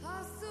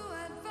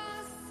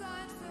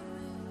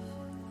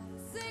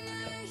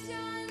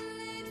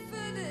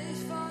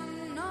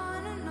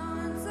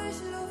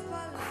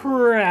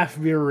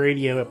Craft Beer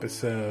Radio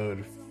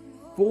episode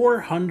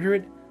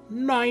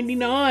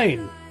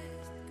 499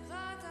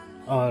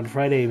 on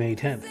Friday, May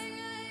 10th,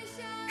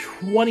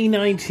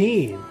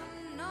 2019.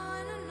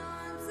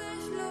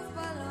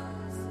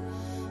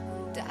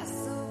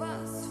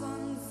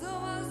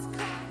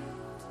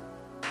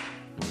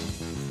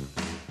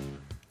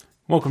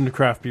 Welcome to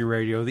Craft Beer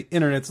Radio, the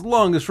internet's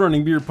longest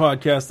running beer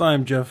podcast.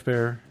 I'm Jeff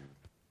Bear.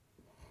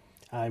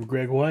 I'm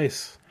Greg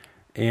Weiss.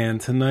 And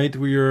tonight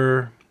we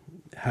are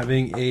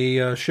having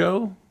a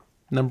show,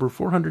 number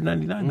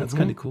 499. That's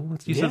kind of cool.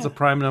 You said it's a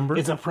prime number.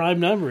 It's a prime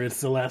number. It's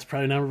the last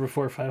prime number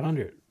before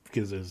 500,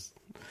 because there's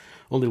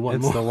only one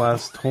more. It's the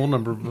last whole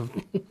number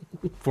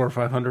before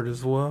 500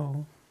 as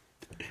well.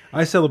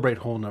 I celebrate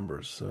whole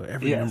numbers, so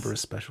every number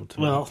is special to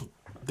me. Well,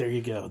 there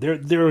you go.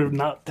 There are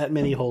not that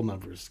many whole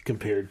numbers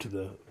compared to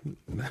the...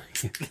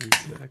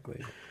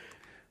 Exactly.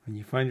 When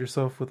you find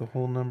yourself with a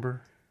whole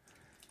number,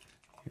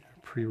 you're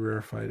pretty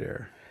rarefied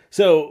air.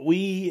 So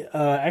we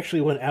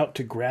actually went out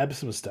to grab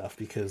some stuff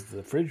because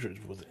the fridge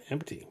was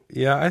empty.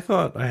 Yeah, I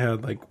thought I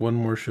had like one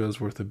more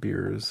show's worth of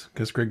beers,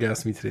 because Greg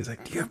asked me today, he's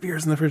like, do you have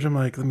beers in the fridge? I'm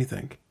like, let me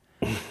think.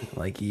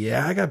 Like,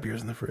 yeah, I got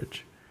beers in the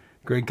fridge.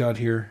 Greg got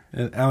here,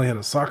 and Allie had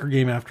a soccer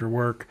game after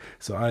work,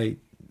 so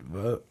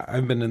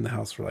I've been in the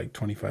house for like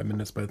 25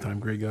 minutes by the time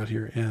Greg got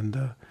here,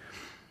 and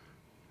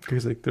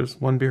Greg's like, there's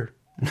one beer.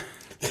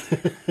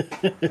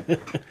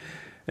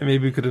 And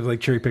maybe we could have like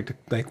cherry picked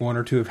like one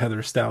or two of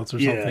Heather Stouts or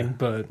something,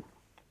 but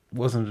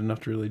wasn't enough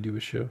to really do a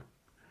show.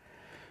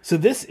 So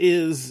this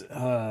is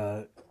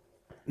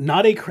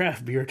not a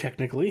craft beer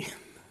technically,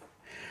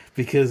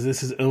 because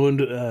this is owned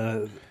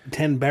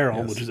 10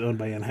 Barrel, which is owned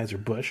by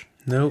Anheuser-Busch.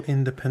 No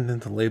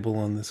independent label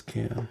on this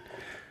can.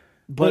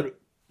 But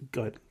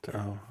go ahead.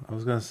 Oh, I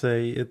was going to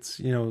say it's,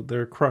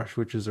 their Crush,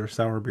 which is their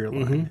sour beer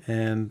line.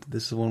 And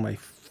this is one of my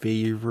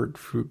favorite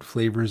fruit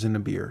flavors in a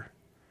beer.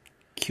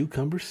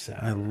 Cucumber sour.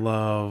 I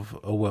love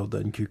a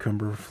well-done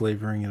cucumber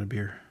flavoring in a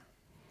beer.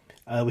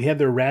 We had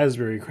their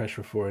Raspberry Crush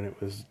before, and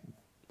it was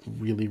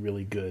really,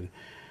 really good.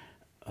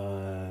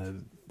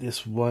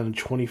 This won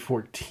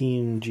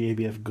 2014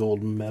 GABF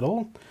Gold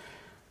Medal.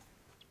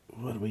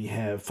 What do we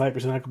have?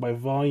 5% alcohol by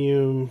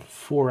volume,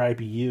 4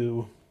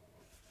 IBU.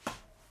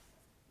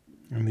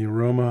 And the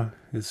aroma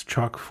is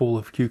chock full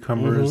of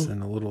cucumbers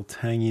and a little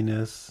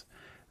tanginess.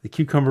 The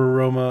cucumber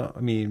aroma,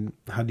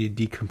 how do you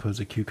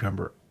decompose a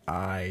cucumber?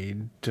 I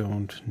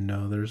don't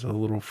know. There's a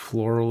little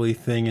florally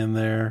thing in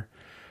there.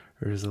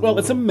 It's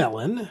a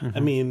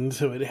melon.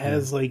 So it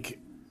has like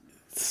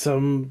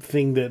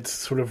something that's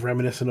sort of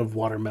reminiscent of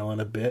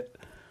watermelon a bit.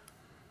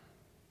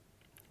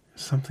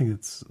 Something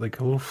that's like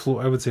a little,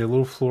 I would say a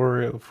little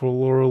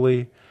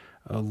florally,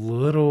 a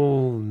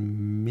little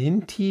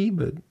minty,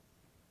 but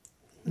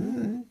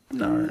not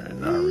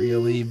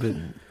really, but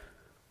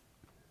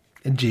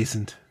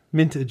adjacent.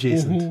 Mint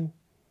adjacent.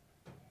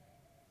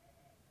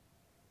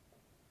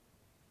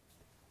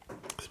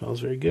 Smells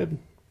very good.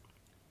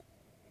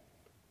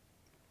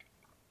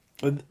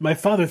 My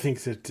father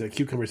thinks that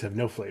cucumbers have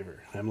no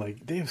flavor. I'm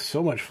like, they have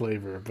so much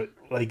flavor, but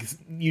like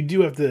you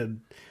do have to.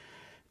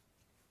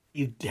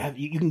 You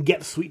can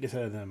get sweetness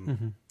out of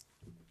them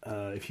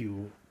if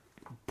you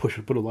put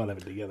a lot of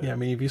it together. Yeah,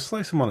 if you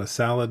slice them on a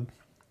salad,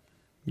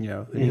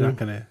 you're not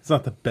gonna. It's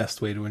not the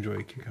best way to enjoy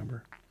a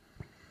cucumber.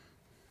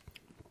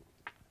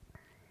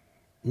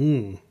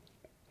 There's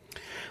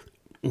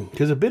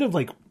a bit of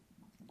like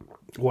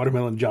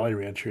watermelon Jolly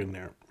Rancher in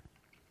there.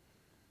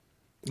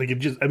 Like it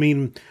just,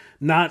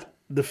 not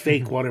the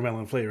fake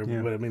watermelon flavor,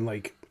 but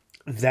like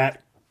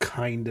that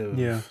kind of.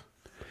 Yeah.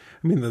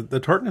 The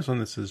tartness on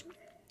this is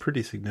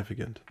pretty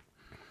significant.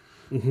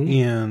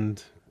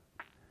 And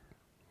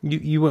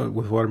you went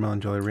with watermelon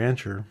Jolly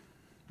Rancher.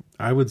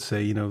 I would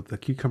say, the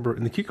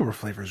cucumber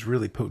flavor is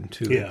really potent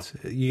too. Yeah.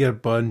 You get a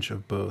bunch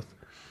of both.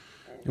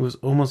 It was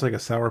almost like a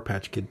Sour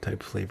Patch Kid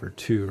type flavor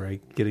too,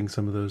 right? Getting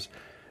some of those,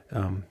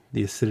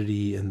 the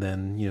acidity and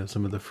then,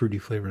 some of the fruity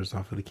flavors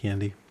off of the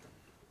candy.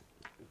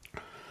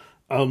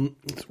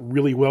 It's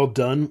really well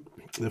done.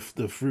 The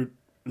fruit,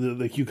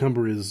 the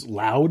cucumber is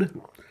loud.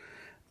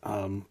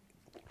 The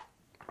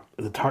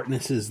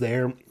tartness is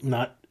there.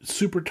 Not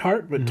super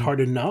tart, but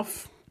tart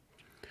enough.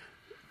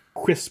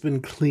 Crisp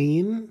and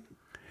clean.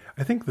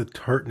 I think the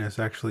tartness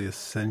actually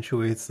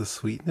accentuates the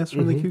sweetness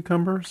from the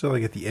cucumber. So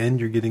like at the end,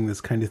 you're getting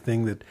this kind of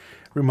thing that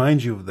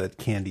reminds you of that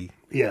candy.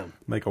 Yeah.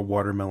 Like a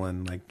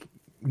watermelon, like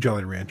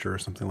Jolly Rancher or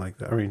something like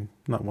that.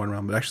 Not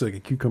watermelon, but actually like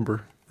a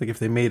cucumber. Like if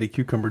they made a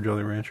cucumber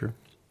Jolly Rancher.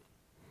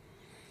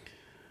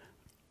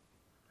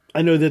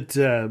 I know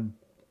that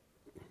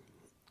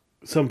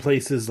some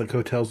places, like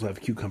hotels, will have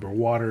cucumber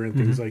water and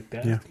things like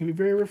that. Yeah. It can be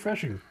very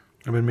refreshing.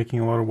 I've been making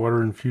a lot of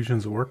water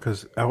infusions at work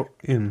because at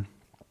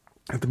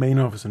the main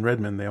office in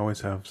Redmond, they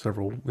always have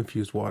several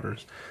infused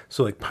waters.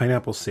 So like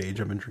pineapple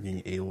sage, I've been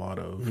drinking a lot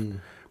of.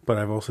 But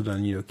I've also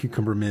done,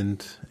 cucumber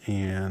mint,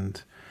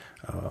 and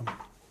a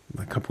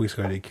couple weeks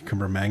ago I did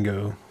cucumber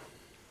mango.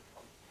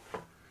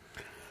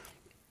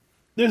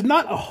 There's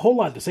not a whole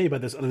lot to say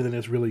about this other than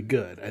it's really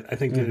good. I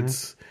think that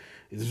it's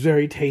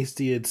very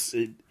tasty.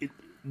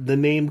 the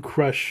name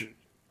Crush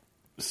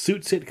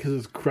suits it because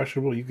it's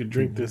crushable. You could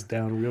drink this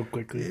down real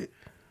quickly.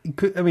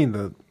 I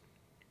mean,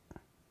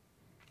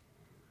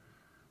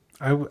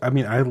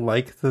 I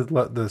like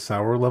the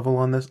sour level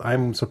on this.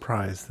 I'm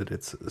surprised that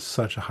it's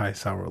such a high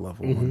sour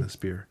level on this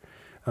beer.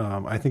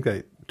 I think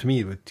that, to me,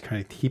 it would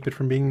kind of keep it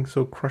from being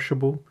so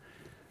crushable.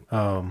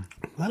 I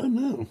don't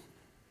know.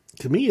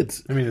 To me,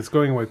 it's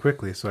going away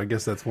quickly, so I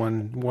guess that's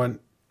one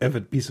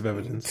piece of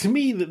evidence. To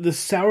me, the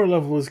sour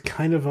level is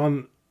kind of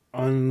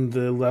on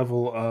the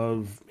level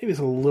of, maybe it's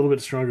a little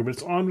bit stronger, but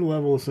it's on the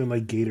level of something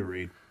like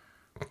Gatorade,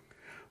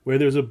 where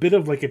there's a bit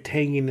of like a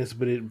tanginess,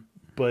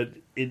 but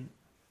it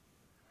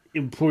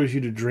implores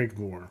you to drink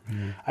more.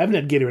 I haven't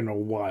had Gatorade in a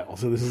while,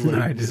 so this is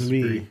like I this disagree.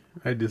 is me.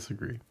 I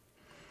disagree.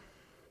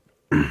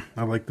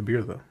 I like the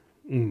beer though.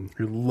 I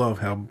love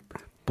how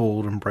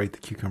bold and bright the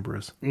cucumber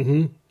is.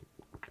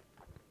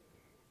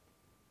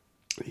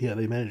 Yeah,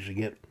 they managed to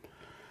get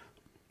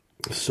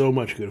so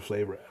much good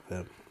flavor out of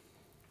that.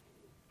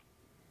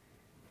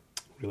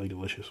 Really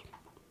delicious.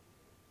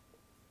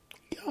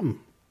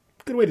 Yum.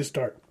 Good way to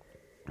start.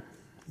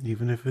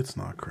 Even if it's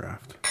not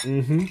craft.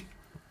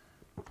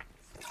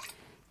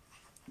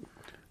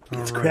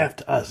 It's craft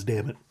to us,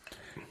 damn it.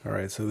 All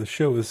right, so the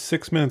show is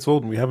 6 minutes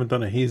old, and we haven't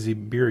done a hazy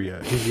beer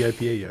yet, hazy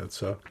IPA yet.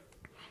 So,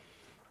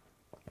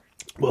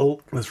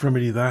 well, let's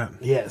remedy that.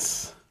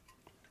 Yes.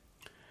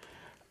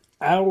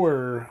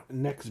 Our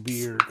next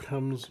beer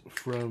comes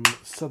from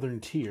Southern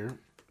Tier.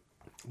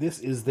 This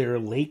is their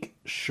Lake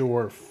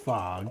Shore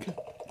Fog,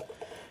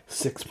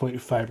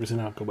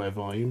 6.5% alcohol by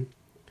volume.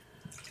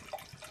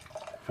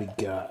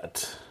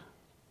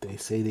 They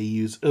say they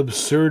use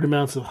absurd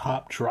amounts of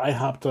hop, dry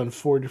hopped on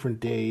 4 different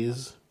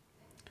days.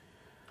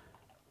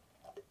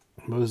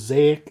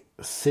 Mosaic,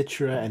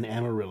 Citra, and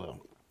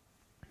Amarillo.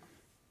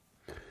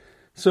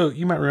 So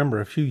you might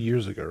remember a few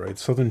years ago, right?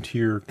 Southern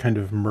Tier kind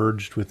of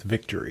merged with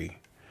Victory,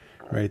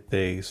 right?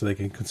 So they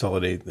can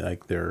consolidate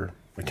like their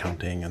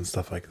accounting and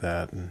stuff like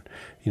that, and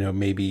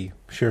maybe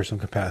share some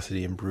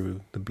capacity and brew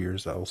the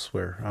beers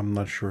elsewhere. I'm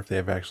not sure if they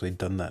have actually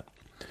done that.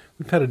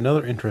 We've had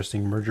another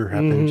interesting merger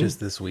happen just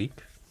this week.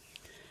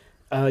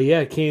 Yeah,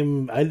 it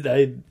came.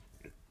 I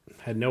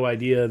had no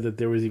idea that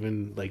there was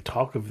even like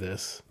talk of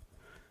this.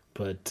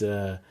 But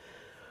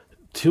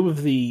two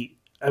breweries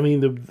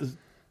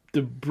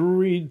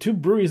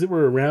that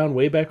were around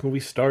way back when we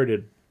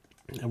started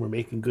and were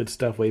making good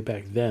stuff way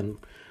back then,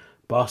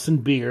 Boston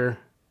Beer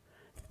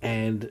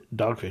and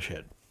Dogfish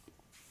Head.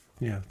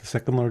 Yeah, the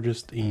second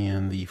largest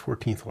and the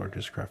 14th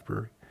largest craft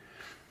brewery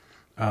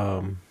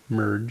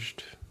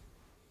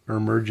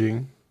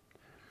merging.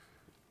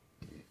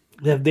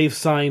 They've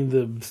signed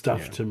the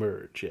stuff to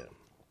merge, yeah.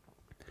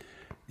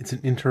 It's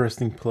an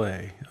interesting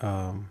play.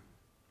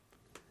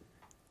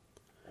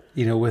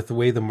 With the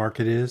way the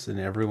market is and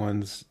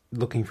everyone's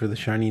looking for the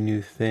shiny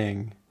new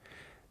thing,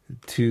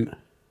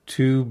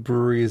 two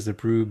breweries that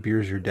brew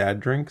beers your dad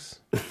drinks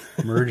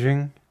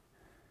merging,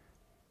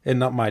 and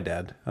not my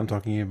dad. I'm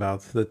talking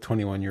about the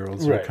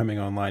 21-year-olds who are coming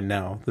online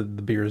now. The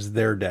beers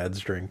their dads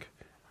drink,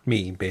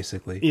 me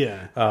basically.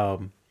 Yeah,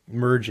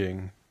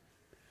 merging.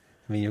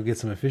 I mean, you'll get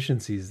some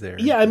efficiencies there.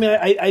 Yeah, I mean,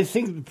 I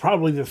think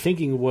probably the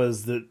thinking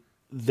was that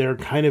they're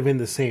kind of in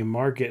the same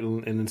market,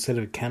 and instead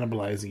of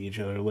cannibalizing each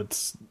other,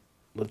 let's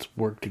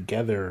work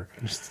together.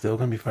 They're still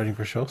going to be fighting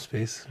for shelf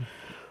space.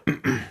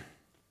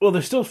 Well,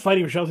 they're still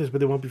fighting for shelf space, but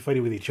they won't be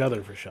fighting with each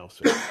other for shelf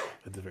space,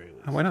 at the very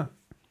least. Why not?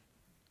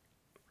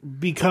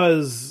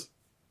 Because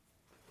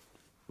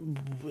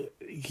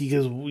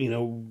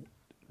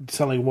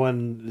selling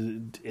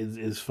one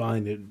is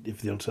fine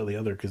if they don't sell the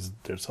other, because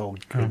they're selling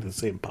kind of the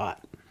same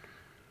pot.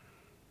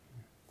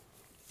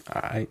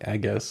 I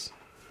guess.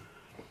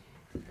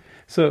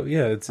 So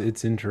yeah,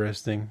 it's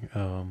interesting.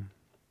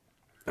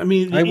 I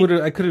mean,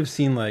 I could have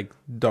seen like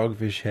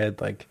Dogfish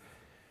Head like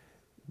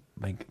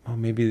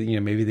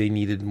maybe they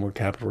needed more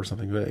capital or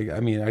something. But I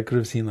mean, I could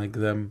have seen like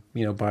them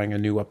buying a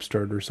new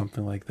upstart or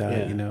something like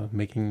that. Yeah.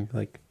 Making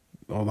like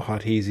all the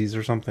hot hazies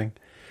or something,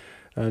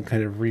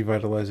 kind of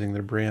revitalizing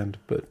their brand.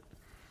 But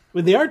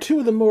they are two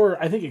of the more,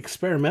 I think,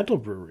 experimental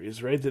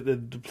breweries, right?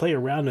 That play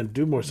around and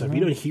do more stuff.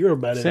 You don't hear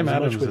about it. Sam as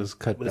Adams much has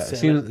cut back.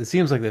 Sam It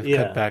seems like they've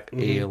cut back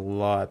Mm-hmm. a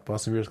lot.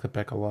 Boston Beer's cut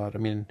back a lot. I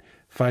mean,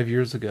 5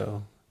 years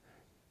ago,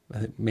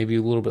 I think maybe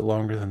a little bit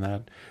longer than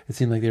that, it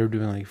seemed like they were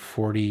doing like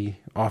 40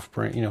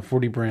 off-brand,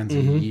 40 brands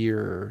a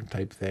year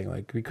type thing.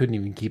 Like we couldn't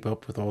even keep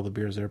up with all the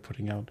beers they were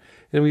putting out,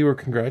 and we were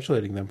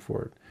congratulating them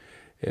for it.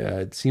 Yeah,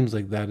 it seems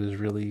like that is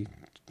really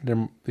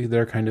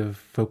their kind of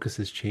focus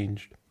has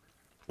changed.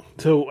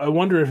 So I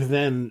wonder if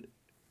then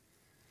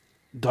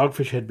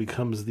Dogfish Head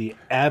becomes the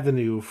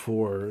avenue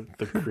for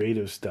the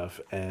creative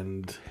stuff,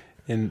 and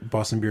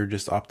Boston Beer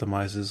just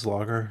optimizes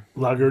lager.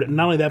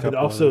 Not only that, but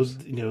also others.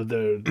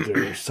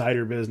 their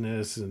cider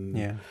business, and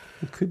Yeah,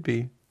 it could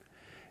be.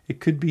 It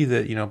could be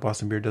that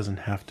Boston Beer doesn't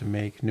have to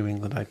make New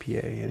England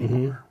IPA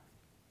anymore.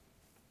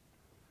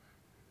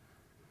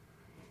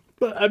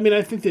 But I mean,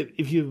 I think that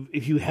if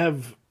you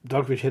have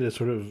Dogfish Head as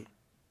sort of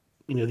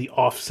the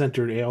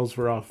off-centered ales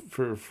for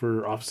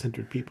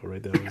off-centered people,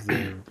 right? That was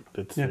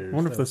that's Yeah, their I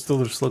wonder if stuff. that's still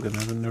their slogan.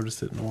 I haven't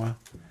noticed it in a while.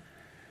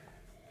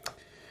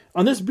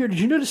 On this beer, did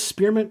you notice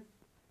spearmint?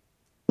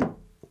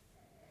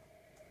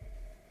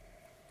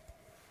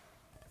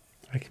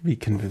 I could be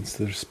convinced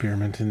there's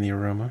spearmint in the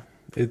aroma.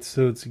 It's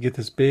you get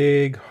this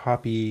big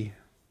hoppy.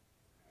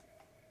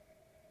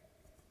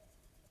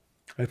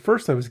 At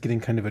first, I was getting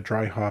kind of a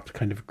dry hopped,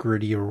 kind of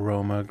gritty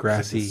aroma,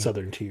 grassy. It's like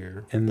the southern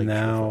tier. And like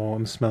now Sherpa.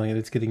 I'm smelling it.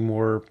 It's getting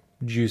more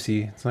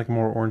juicy. It's like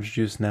more orange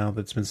juice now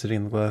that's been sitting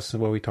in the glass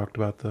while we talked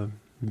about the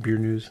beer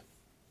news.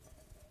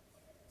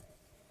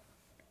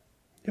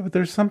 Yeah, but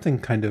there's something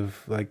kind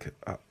of like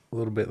a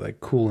little bit like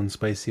cool and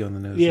spicy on the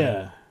nose.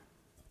 Yeah.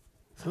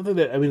 Something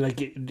that,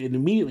 like, it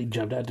immediately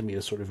jumped out to me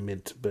as sort of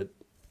mint, but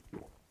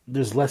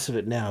there's less of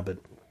it now, but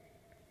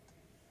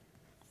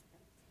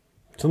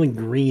something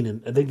green.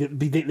 And I think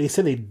they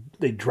said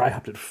they dry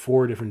hopped it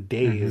 4 different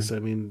days.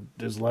 Mm-hmm.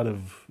 There's a lot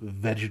of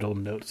vegetal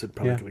notes that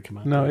probably Yeah. going to come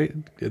out. No,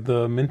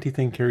 the minty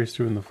thing carries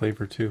through in the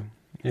flavor too.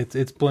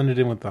 It's blended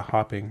in with the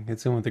hopping.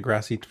 It's in with the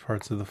grassy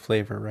parts of the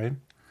flavor, right?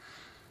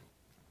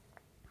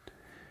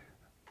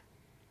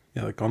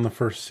 Yeah, like on the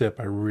first sip,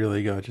 I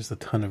really got just a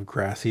ton of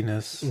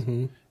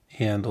grassiness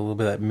and a little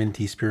bit of that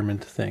minty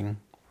spearmint thing.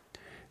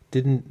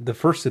 The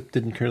first sip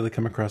didn't really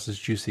come across as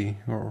juicy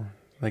or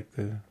like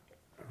the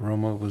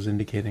aroma was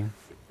indicating.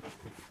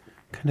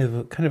 Kind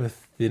of a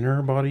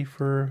thinner body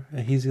for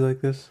a hazy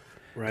like this,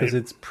 because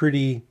Right. it's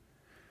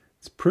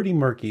pretty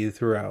murky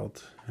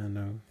throughout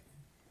and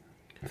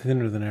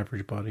thinner than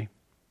average body.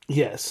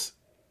 Yes.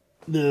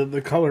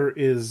 The color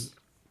is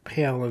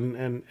pale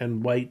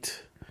and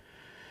white.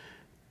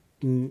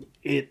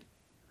 It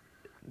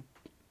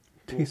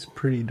Tastes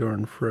pretty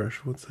darn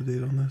fresh. What's the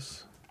date on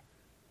this?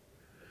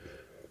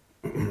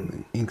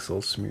 The ink's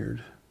all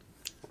smeared.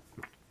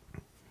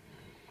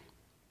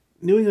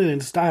 New England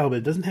in style, but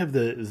it doesn't have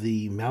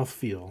the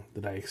mouthfeel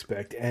that I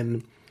expect.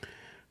 And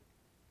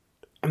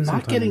I'm not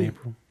Sometime in getting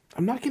April.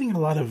 a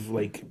lot of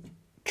like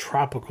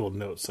tropical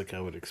notes like I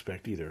would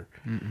expect either.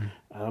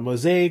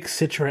 Mosaic,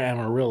 Citra,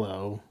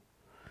 Amarillo.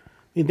 I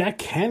mean, that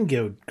can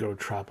go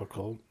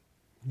tropical,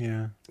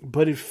 Yeah.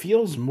 but it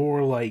feels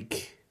more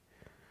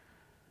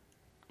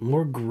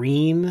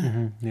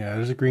green. Yeah,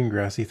 there's a green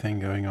grassy thing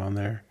going on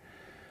there.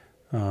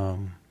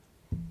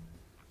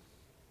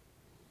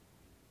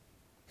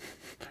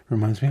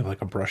 Reminds me of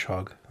like a brush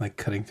hog, like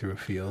cutting through a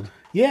field.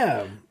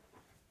 Yeah.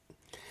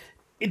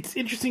 It's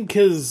interesting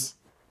because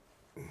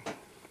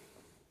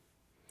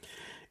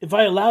if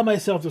I allow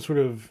myself to sort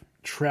of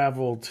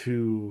travel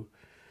to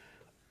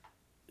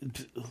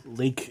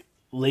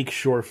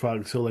lakeshore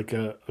fog, so like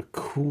a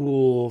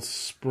cool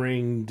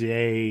spring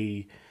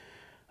day,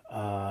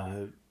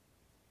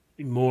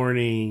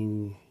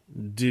 morning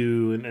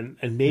dew,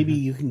 and maybe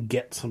you can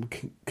get some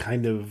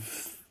kind of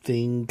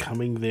thing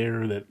coming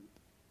there that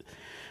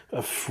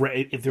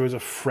if there was a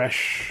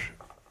fresh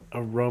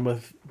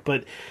aroma,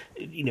 but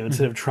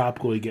instead of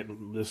tropical, you get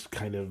this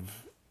kind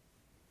of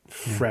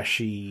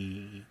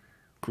freshy,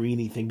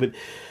 greeny thing. But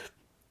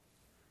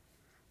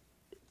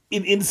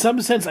in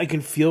some sense, I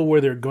can feel where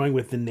they're going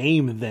with the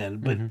name then,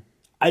 but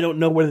I don't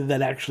know whether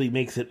that actually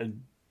makes it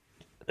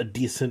a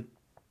decent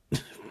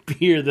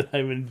beer that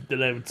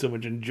I'm so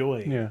much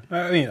enjoying. Yeah,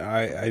 I mean,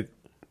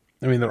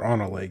 they're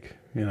on a lake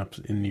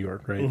in New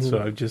York, right?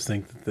 So I just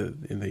think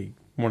that they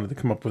wanted to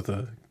come up with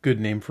a good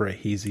name for a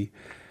hazy.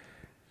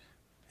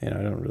 And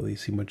I don't really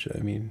see much. I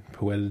mean,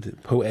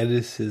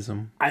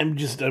 poeticism. I'm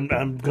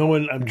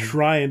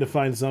trying to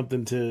find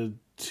something to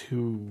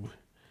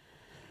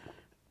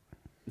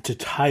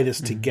tie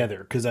this together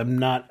because I'm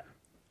not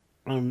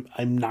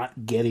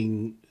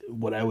getting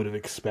what I would have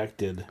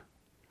expected.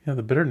 Yeah,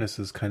 the bitterness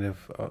is kind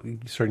of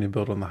starting to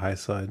build on the high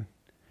side.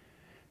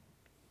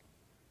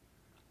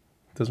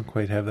 Doesn't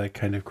quite have that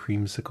kind of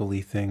creamsicle-y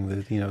thing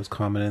that is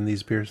common in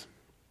these beers.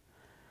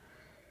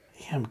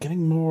 Yeah, I'm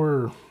getting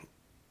more.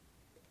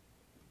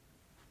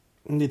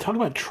 When they talk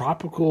about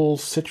tropical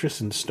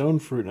citrus and stone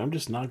fruit, I'm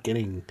just not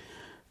getting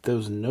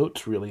those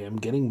notes really. I'm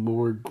getting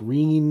more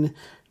green,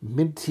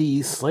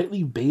 minty,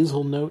 slightly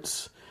basil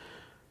notes.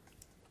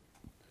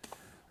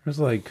 There's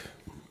like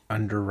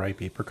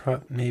underripe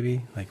apricot,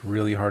 maybe like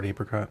really hard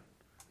apricot.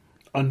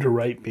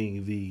 Underripe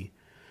being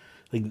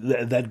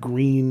that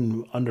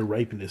green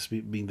underripeness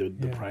being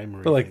the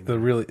primary. But like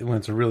thing. when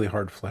it's a really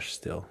hard flesh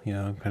still,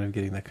 I'm kind of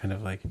getting that kind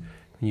of like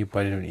when you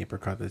bite into an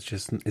apricot that's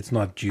it's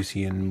not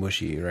juicy and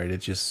mushy, right?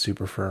 It's just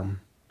super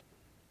firm.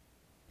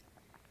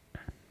 I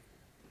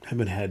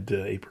haven't had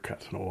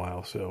apricots in a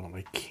while, so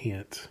I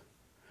can't.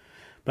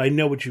 But I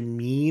know what you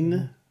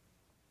mean.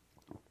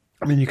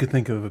 I mean, you could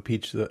think of a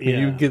peach that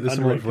you get the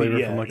similar underripe, flavor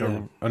yeah, from like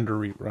yeah. a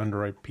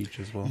underripe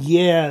peach as well.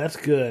 Yeah, that's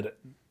good.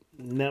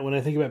 Now, when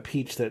I think about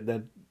peach,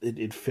 that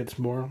it fits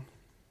more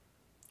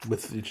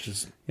with it's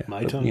just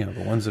my tongue.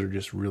 The ones that are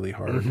just really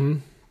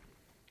hard.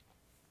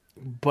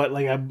 But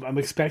like I'm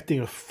expecting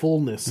a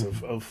fullness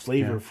of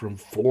flavor from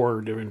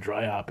 4 different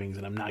dry hoppings,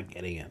 and I'm not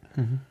getting it.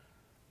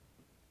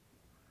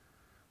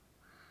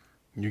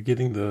 You're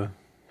getting the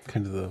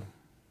kind of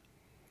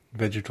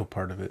vegetal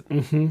part of it.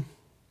 Mm-hmm.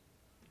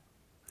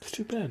 It's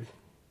too bad.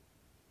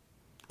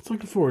 I was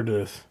looking forward to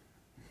this.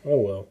 Oh,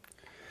 well.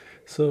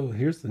 So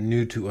here's the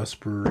new to us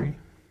brewery.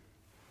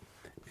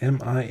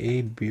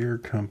 MIA Beer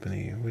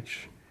Company,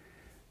 which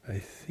I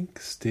think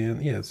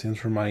it stands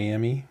for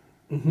Miami,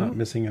 not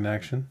missing in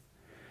action.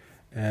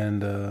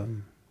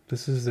 And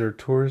this is their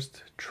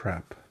Tourist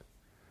Trap,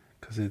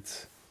 because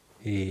it's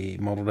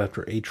modeled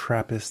after a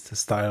Trappist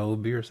style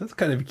of beer. So that's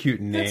kind of a cute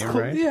name, That's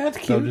cool. right? Yeah, that's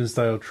cute. Belgian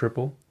style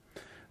triple.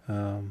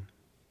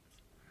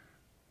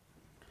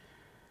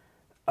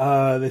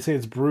 They say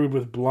it's brewed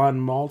with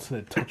blonde malts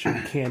and a touch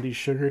of candy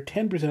sugar,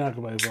 10%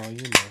 alcohol by volume,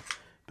 the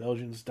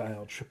Belgian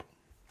style triple.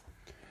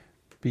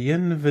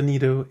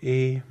 Bienvenido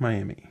a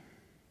Miami.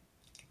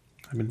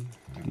 I've been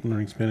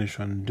learning Spanish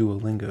on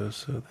Duolingo,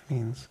 so that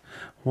means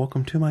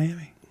welcome to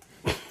Miami.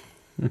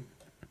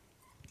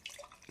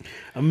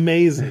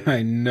 Amazing.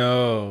 I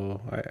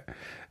know.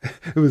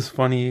 It was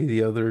funny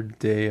the other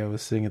day. I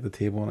was sitting at the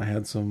table and I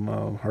had some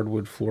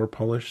hardwood floor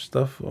polish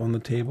stuff on the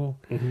table,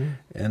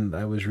 and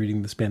I was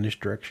reading the Spanish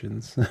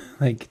directions.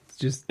 Like,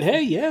 just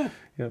Hey, yeah.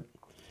 Yep.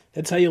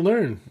 That's how you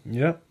learn.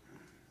 Yep.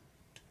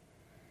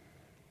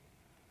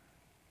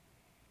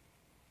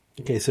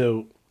 Okay,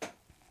 so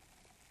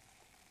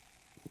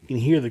you can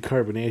hear the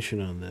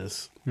carbonation on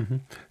this.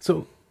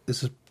 So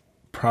this is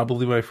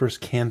probably my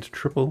first canned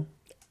triple.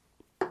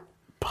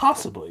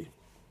 Possibly.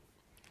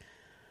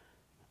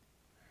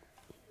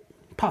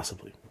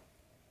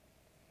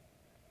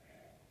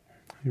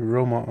 The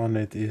aroma on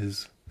it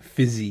is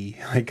fizzy.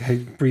 Like, I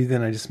breathe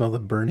in, I just smell the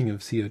burning of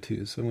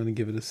CO2. So I'm going to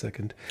give it a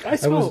second.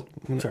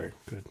 Sorry,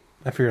 good.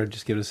 I figured I'd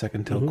just give it a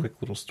second, tell a quick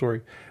little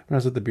story. When I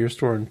was at the beer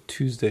store on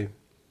Tuesday,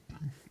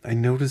 I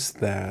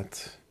noticed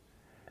that,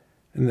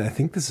 and I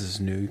think this is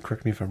new,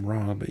 correct me if I'm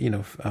wrong, but,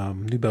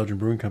 New Belgium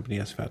Brewing Company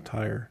has Fat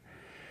Tire.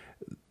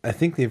 I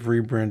think they've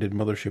rebranded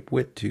Mothership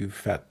Wit to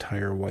Fat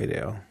Tire White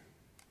Ale.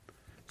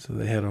 So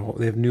they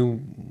have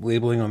new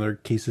labeling on their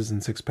cases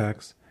and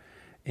 6-packs.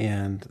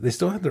 And they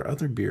still have their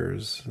other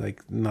beers,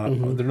 like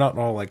they're not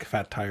all like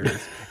Fat Tires.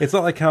 It's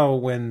not like how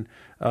when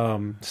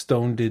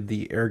Stone did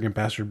the Arrogant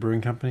Bastard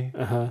Brewing Company,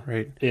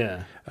 right?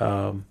 Yeah.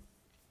 Are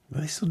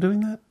they still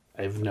doing that?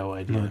 I have no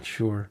idea. I'm not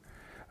sure.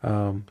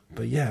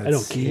 But yeah, I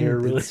don't care,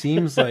 really.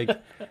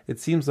 It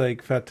seems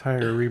like Fat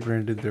Tire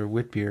rebranded their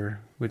wit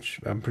beer, which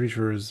I'm pretty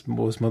sure was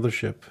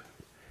Mothership,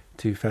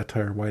 to Fat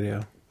Tire White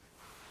Ale.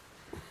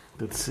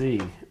 Let's see.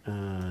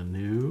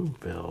 New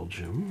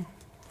Belgium.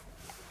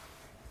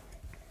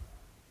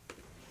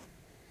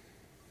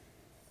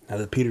 Now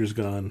that Peter's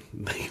gone,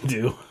 they can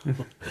do. Yeah.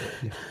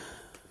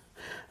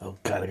 Oh,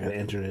 God, I got to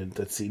enter it.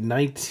 Let's see.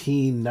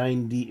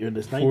 1990, or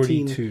this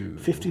 42.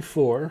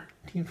 1954.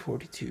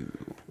 1942.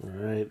 All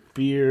right.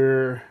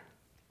 Beer.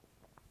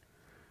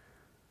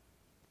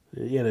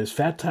 Yeah, there's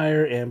Fat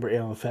Tire Amber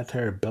Ale and Fat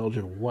Tire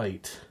Belgian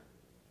White.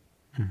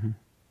 I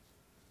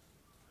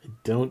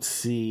don't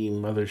see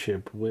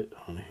Mothership Wit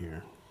on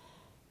here.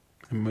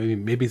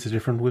 Maybe it's a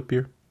different wit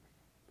beer,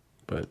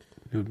 but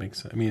it would make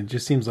sense. I mean, it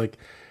just seems like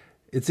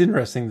it's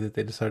interesting that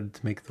they decided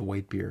to make the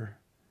white beer.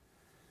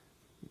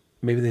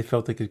 Maybe they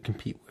felt they could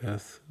compete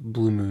with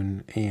Blue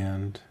Moon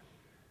and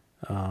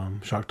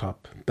Shock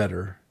Top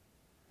better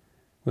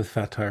with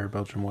Fat Tire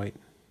Belgian White.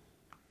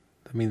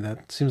 I mean,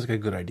 that seems like a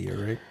good idea,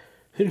 right?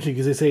 Interesting,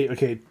 because they say,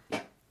 okay,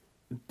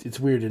 it's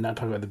weird to not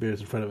talk about the beers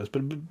in front of us,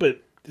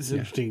 but it's an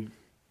interesting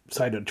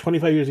side note.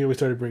 25 years ago, we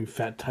started bringing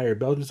Fat Tire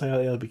Belgian style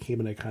ale. It became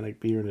an iconic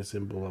beer and a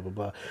symbol, blah, blah,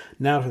 blah.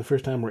 Now, for the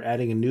first time, we're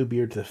adding a new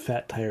beer to the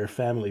Fat Tire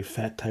family,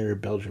 Fat Tire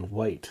Belgian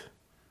White.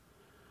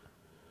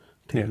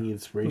 Taking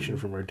inspiration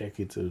from our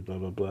decades of blah,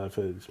 blah, blah.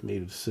 It's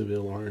made of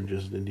Seville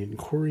oranges and Indian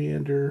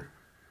coriander.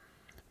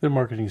 Their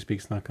marketing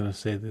speak's not going to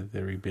say that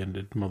they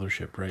rebranded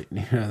Mothership, right?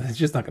 It's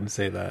just not going to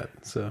say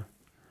that. So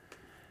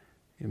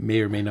it may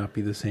or may not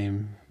be the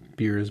same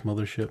beer as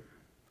Mothership.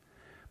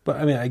 But,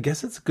 I mean, I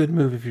guess it's a good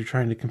move if you're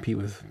trying to compete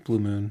with Blue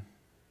Moon.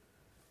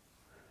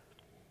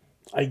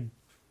 I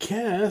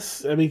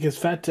guess. I mean,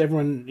 because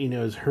everyone,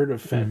 has heard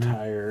of Fat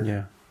Tire.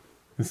 Yeah.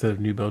 Instead of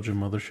New Belgium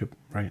Mothership,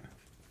 right.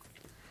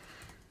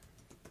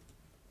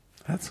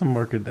 That's a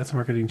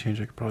marketing change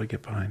I could probably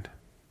get behind.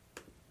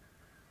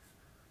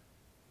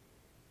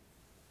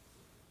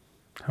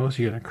 How else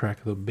are you going to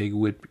crack the big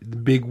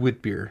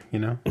wit beer,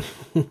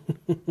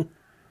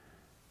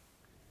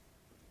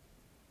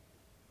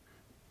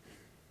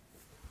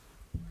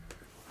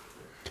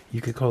 You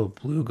could call it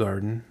Blue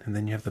Garden, and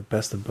then you have the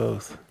best of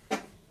both.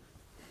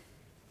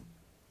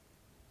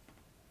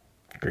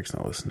 Greg's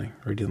not listening,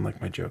 or he didn't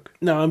like my joke.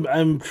 No,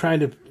 I'm trying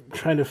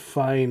to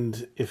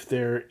find if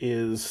there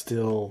is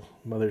still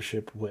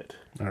Mothership Wit.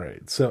 All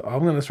right, so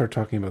I'm going to start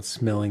talking about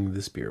smelling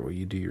this beer while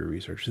you do your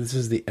research. This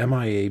is the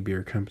MIA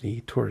Beer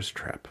Company Tourist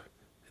Trap.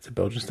 It's a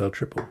Belgian style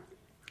triple.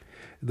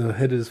 The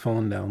head has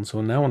fallen down,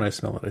 so now when I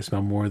smell it, I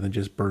smell more than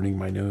just burning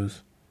my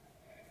nose.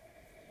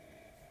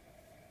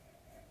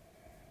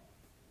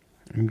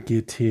 I'm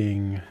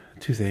getting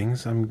two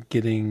things. I'm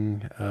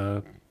getting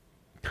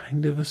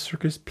kind of a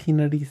circus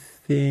peanutty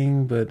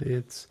thing, but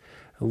it's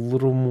a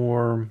little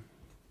more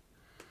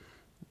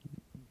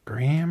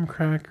graham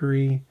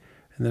crackery,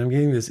 and then I'm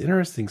getting this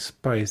interesting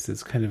spice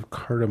that's kind of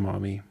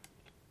cardamom-y.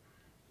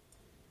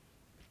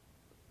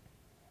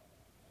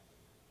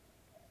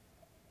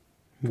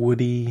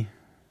 Woody,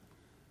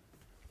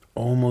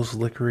 almost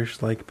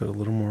licorice-like, but a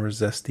little more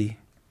zesty.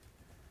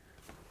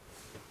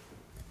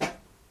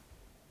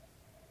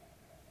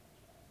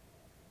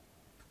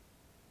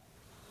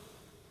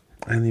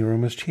 And the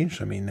aroma's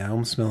changed. I mean, now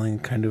I'm smelling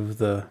kind of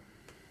the,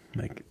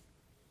 like,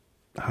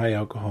 high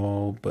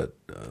alcohol, but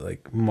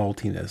like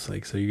maltiness.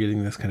 Like, so you're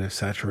getting this kind of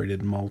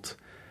saturated malt.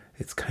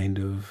 It's kind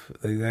of,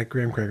 like, that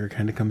graham cracker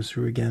kind of comes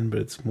through again, but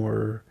it's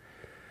more,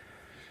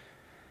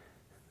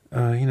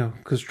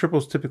 because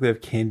triples typically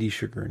have candy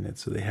sugar in it,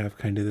 so they have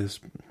kind of this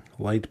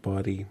light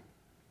body,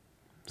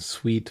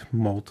 sweet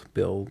malt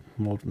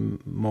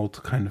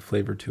kind of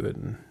flavor to it.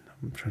 And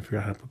I'm trying to figure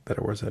out how to put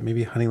better words. That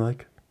maybe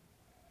honey-like.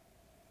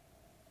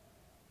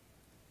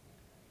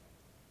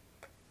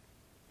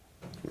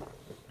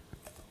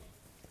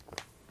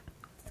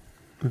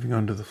 Moving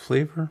on to the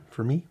flavor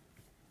for me.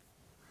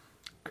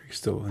 Greg's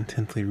still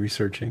intently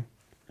researching.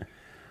 You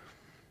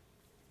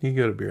can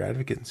go to Beer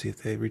Advocate and see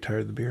if they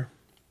retired the beer.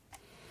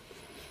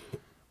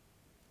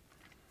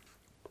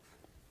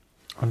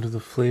 Onto the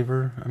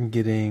flavor, I'm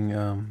getting.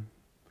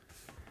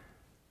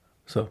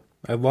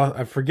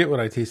 I forget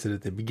what I tasted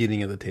at the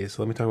beginning of the taste.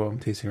 So let me talk about what I'm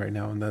tasting right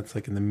now, and that's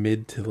like in the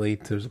mid to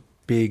late. There's a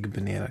big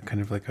banana,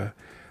 kind of like a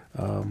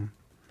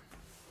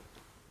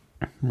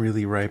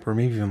really ripe, or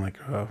maybe even like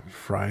a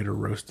fried or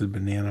roasted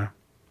banana.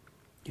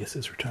 Yes,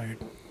 it's retired.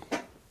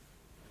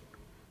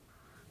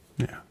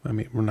 Yeah, I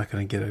mean, we're not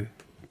going to get a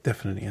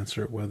definite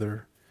answer at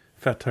whether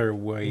Fat Tire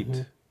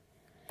White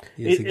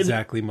is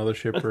exactly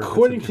Mothership.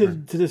 According to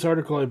this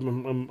article,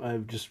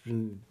 I've just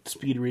been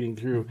speed reading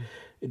through.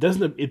 It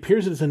doesn't. It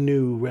appears it's a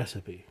new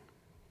recipe.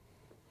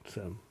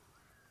 So,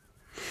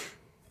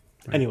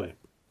 Anyway,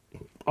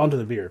 onto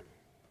the beer.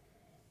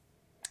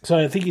 So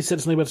I think you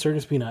said something about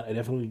circus peanut. I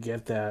definitely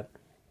get that.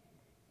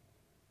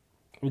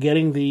 I'm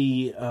getting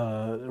the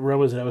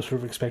aromas that I was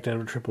sort of expecting out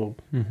of a triple.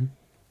 Mm-hmm.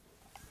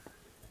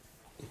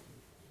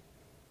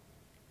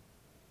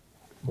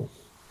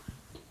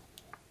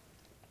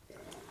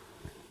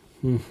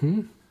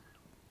 Mm-hmm.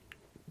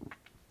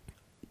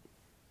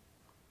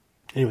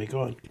 Anyway,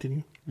 go on.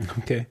 Continue.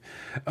 Okay.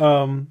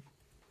 So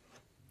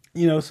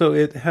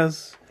it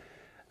has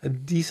a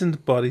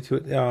decent body to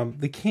it.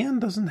 The can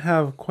doesn't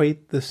have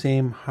quite the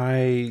same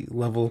high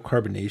level of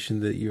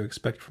carbonation that you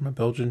expect from a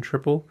Belgian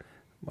triple.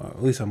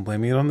 At least I'm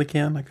blaming it on the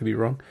can. I could be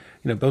wrong.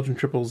 Belgian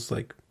triples,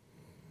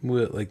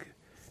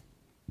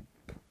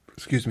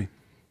 excuse me.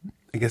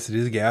 I guess it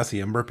is gassy.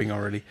 I'm burping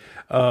already.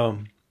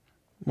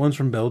 Ones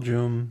from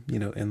Belgium,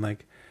 and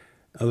like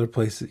other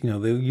places,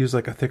 they use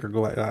like a thicker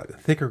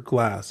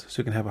glass so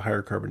you can have a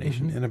higher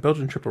carbonation. Mm-hmm. And a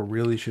Belgian triple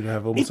really should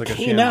have almost like a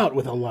champagne. It came out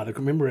with a lot of,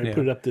 remember I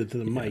put it up to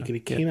the mic and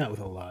it came out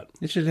with a lot.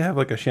 It should have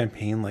like a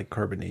champagne-like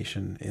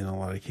carbonation in a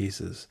lot of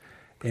cases.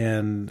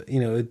 And,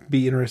 it'd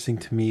be interesting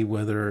to me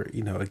whether,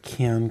 a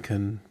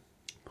can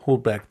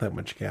hold back that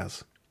much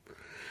gas.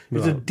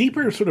 There's a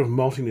deeper sort of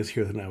maltiness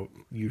here than I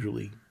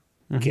usually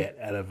get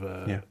out of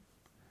a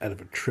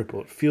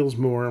triple. It feels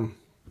more...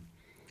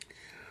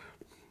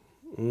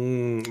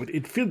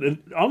 it feels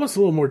almost a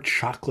little more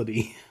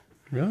chocolatey.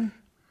 Really?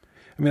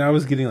 I mean, I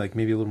was getting like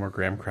maybe a little more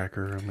graham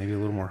cracker or maybe a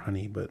little more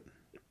honey, but...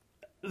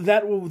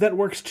 That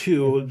works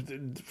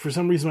too. For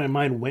some reason, my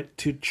mind went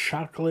to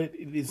chocolate.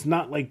 It's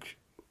not like...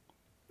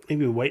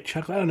 Maybe white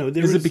chocolate. I don't know.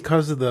 Is it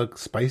because of the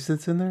spice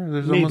that's in there?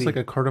 There's almost like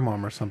a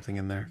cardamom or something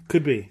in there.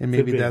 Could be. And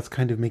maybe that's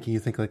kind of making you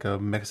think like a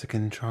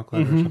Mexican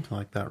chocolate or something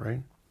like that,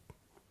 right?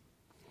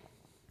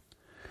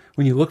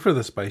 When you look for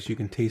the spice, you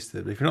can taste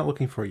it. But if you're not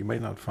looking for it, you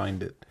might not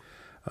find it.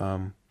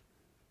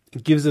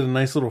 It gives it a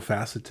nice little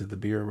facet to the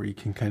beer where you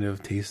can kind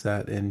of taste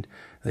that. And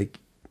like,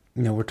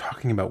 we're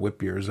talking about whip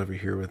beers over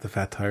here with the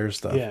Fat Tire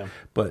stuff. Yeah.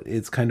 But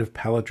it's kind of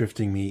palate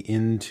drifting me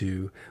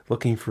into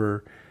looking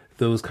for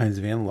those kinds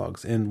of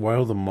analogs. And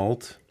while the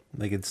malt,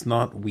 like, it's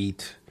not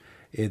wheat,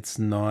 it's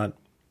not,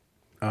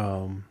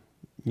 the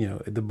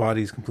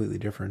body is completely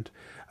different.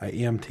 I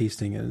am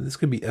tasting, and this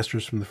could be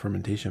esters from the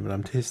fermentation, but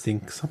I'm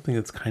tasting something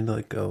that's kind of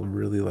like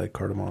really like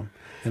cardamom,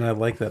 and I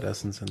like that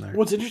essence in there.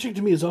 What's interesting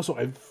to me is also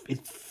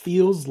it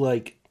feels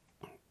like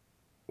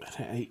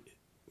the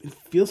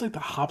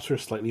hops are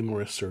slightly more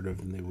assertive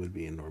than they would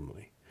be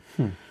normally.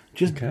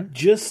 Just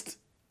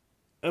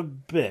a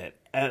bit.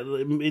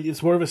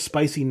 It's more of a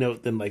spicy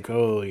note than like,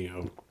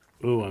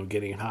 I'm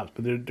getting hops.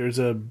 But there's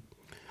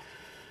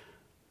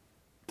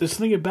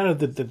something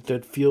about it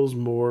that feels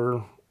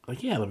more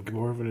like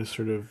more of a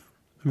sort of...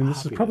 I mean,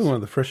 this is probably one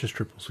of the freshest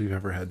triples we've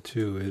ever had,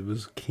 too. It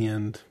was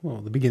canned,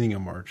 the beginning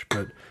of March.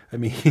 But, I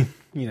mean,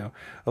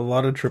 a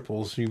lot of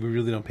triples, you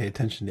really don't pay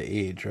attention to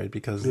age, right?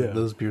 Because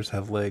those beers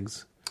have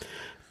legs.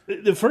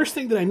 The first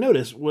thing that I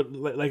noticed,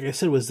 like I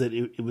said, was that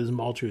it was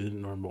maltier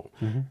than normal.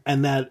 Mm-hmm.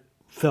 And that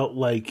felt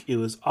like it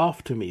was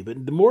off to me.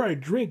 But the more I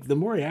drink, the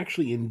more I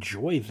actually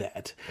enjoy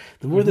that.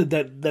 The more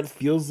that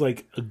feels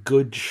like a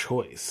good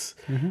choice.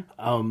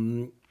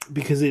 Mm-hmm.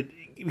 Because it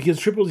because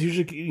triples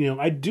usually,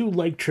 I do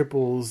like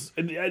triples.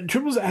 And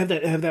triples have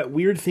that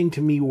weird thing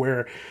to me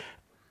where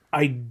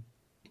I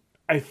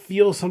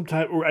feel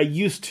sometimes, or I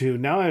used to.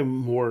 Now I'm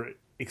more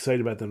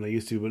excited about them than I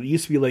used to. But it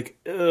used to be like,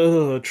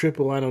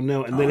 triple, I don't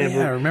know. And then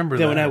I remember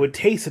then that. when I would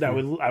taste it, I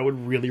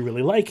would really,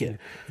 really like it.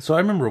 So I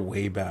remember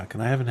way back,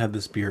 and I haven't had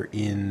this beer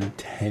in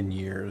 10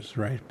 years,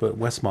 right? But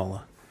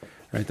Westmalle,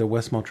 right? The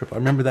Westmalle triple. I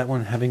remember that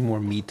one having more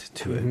meat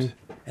to it.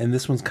 And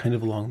this one's kind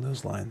of along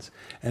those lines.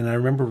 And I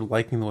remember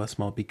liking the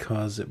Westmalle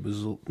because it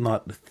was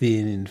not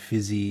thin and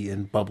fizzy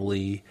and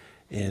bubbly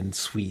and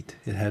sweet.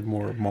 It had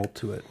more malt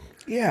to it.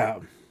 Yeah.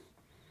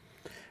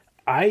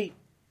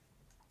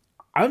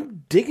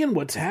 I'm digging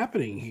what's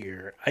happening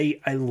here. I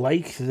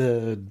like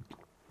the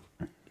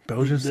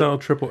Belgian style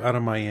triple out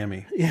of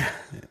Miami. Yeah.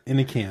 In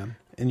a can.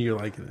 And you're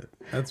liking it.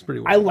 That's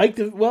pretty I well. like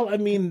the, well, I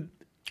mean,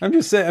 I'm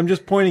just saying. I'm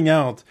just pointing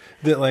out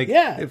that, like,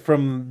 Yeah.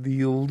 from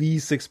the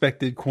least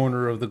expected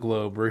corner of the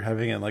globe, we're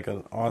having it like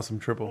an awesome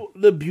triple.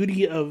 the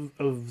beauty of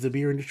the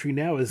beer industry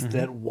now is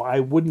that why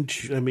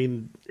wouldn't you? I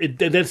mean,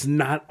 that's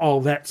not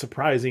all that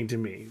surprising to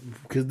me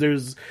because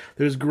there's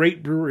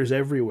great brewers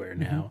everywhere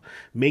now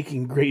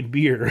making great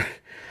beer.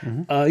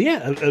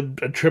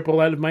 A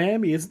triple out of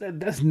Miami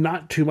that's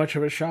not too much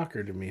of a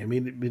shocker to me. I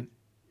mean,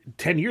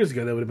 10 years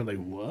ago that would have been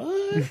like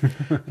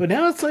what, but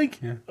now it's like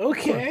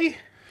okay.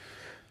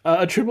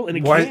 A triple in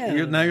a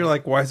can. Now you're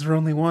like, why is there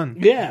only one?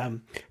 Yeah,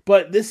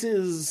 but this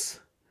is.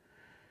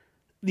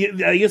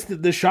 I guess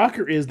the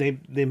shocker is they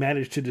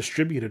managed to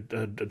distribute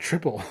a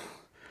triple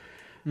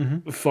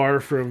far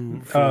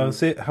from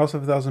Say House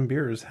of a Thousand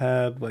Beers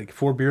had like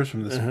 4 beers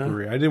from this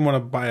brewery. I didn't want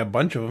to buy a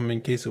bunch of them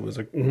in case it was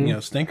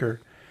a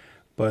stinker,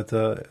 but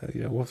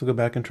we'll have to go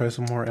back and try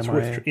some more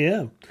MIA.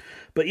 yeah,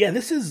 but yeah,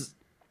 this is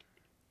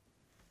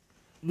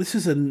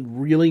a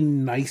really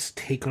nice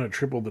take on a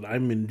triple that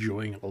I'm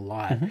enjoying a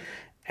lot.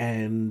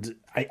 And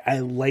I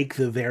like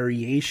the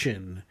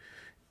variation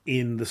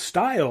in the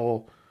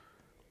style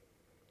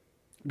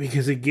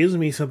because it gives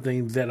me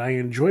something that I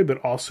enjoy,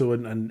 but also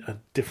a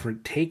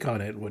different take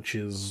on it, which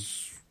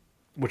is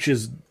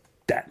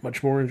that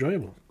much more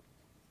enjoyable.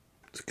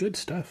 It's good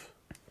stuff.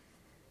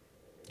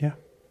 Yeah.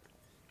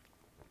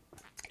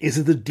 Is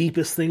it the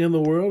deepest thing in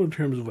the world in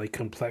terms of like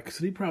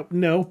complexity?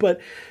 No,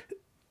 but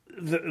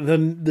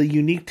the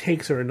unique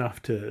takes are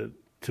enough to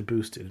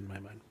boost it in my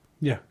mind.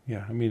 Yeah.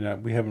 I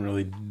mean, we haven't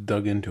really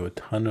dug into a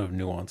ton of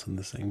nuance in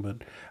this thing, but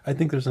I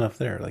think there's enough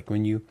there. Like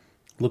when you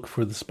look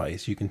for the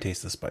spice, you can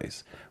taste the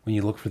spice. When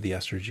you look for the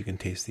esters, you can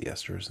taste the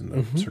esters and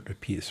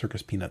the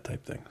circus peanut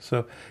type thing.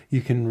 So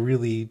you can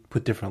really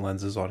put different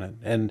lenses on it.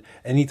 And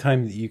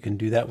anytime that you can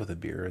do that with a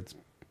beer, it's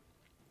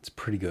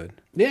pretty good.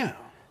 Yeah.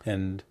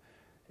 And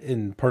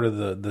in part of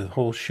the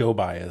whole show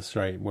bias,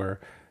 right,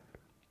 where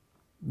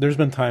there's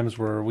been times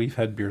where we've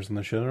had beers on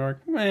the show that are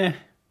like, meh.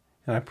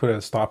 And I put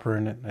a stopper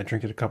in it. I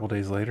drink it a couple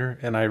days later,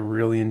 and I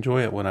really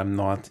enjoy it when I'm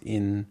not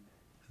in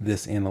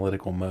this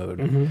analytical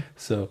mode.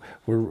 So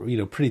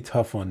we're pretty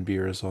tough on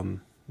beers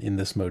in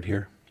this mode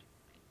here.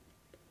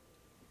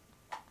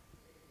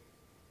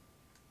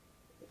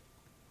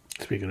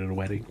 Speaking of a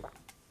wedding,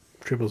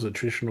 triple's a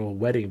traditional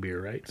wedding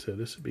beer, right? So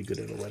this would be good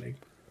at a wedding.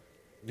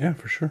 Yeah,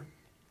 for sure.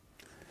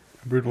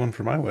 I brewed one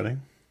for my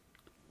wedding.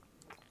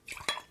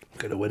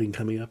 Got a wedding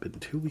coming up in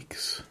 2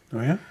 weeks.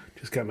 Oh yeah,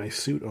 just got my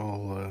suit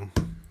all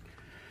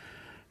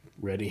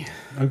ready.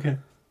 Okay.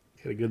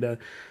 Gotta go down.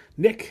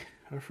 Nick,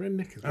 our friend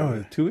Nick. Is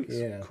in 2 weeks?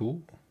 Yeah. Cool.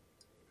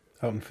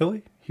 Out in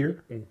Philly?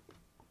 Here?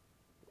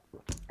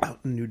 Out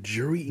in New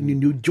Jersey.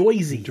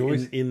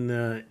 In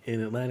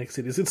Atlantic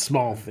City. It's a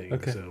small thing.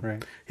 Okay, so.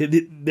 right.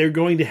 They're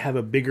going to have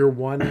a bigger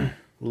one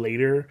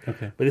later.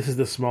 Okay. But this is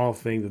the small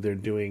thing that they're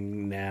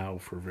doing now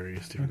for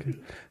various different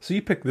reasons. So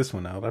you picked this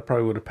one out. I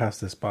probably would have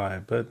passed this by,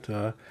 but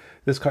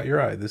this caught your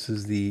eye. This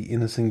is the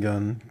Innocent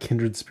Gun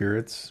Kindred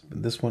Spirits.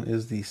 This one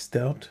is the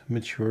stout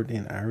matured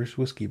in Irish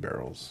whiskey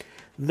barrels.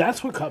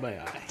 That's what caught my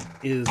eye.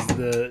 Is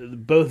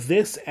both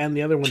this and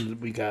the other one that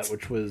we got,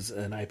 which was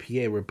an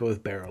IPA, were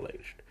both barrel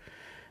aged.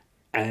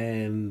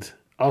 And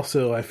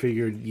also, I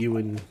figured you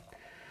and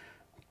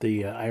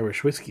the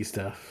Irish whiskey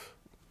stuff.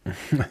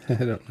 I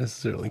don't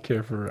necessarily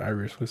care for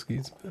Irish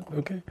whiskeys, but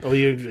okay. Oh,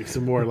 you like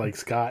some more like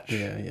Scotch.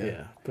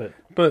 Yeah. But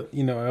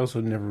I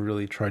also never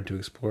really tried to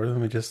explore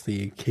them. It's just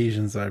the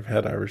occasions I've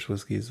had Irish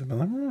whiskeys, I've been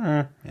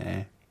like,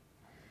 eh.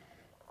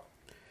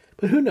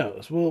 But who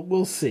knows?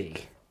 We'll see.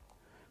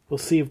 We'll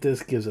see if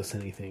this gives us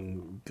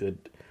anything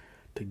good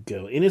to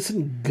go.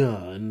 Innocent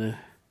Gun,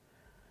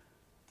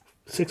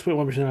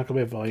 6.1% alcohol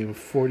by volume,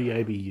 40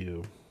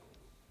 IBU.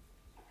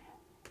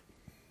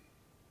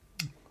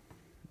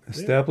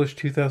 Established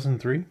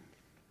 2003.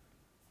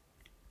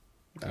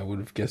 I would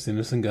have guessed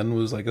Innocent Gun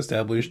was like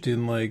established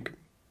in like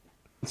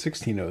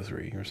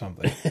 1603 or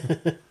something.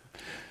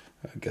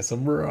 I guess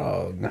I'm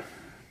wrong.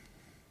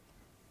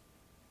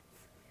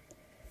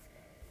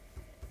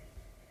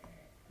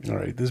 All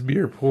right, this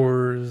beer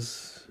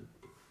pours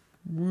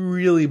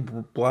really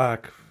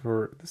black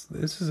for this.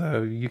 This is a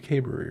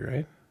UK brewery,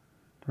 right?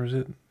 Or is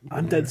it?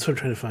 That's what I'm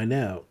trying to find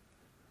out.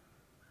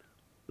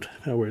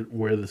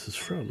 Where this is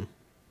from.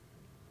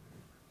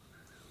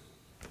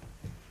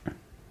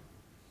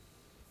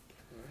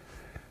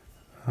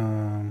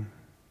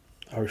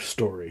 Our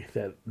Story.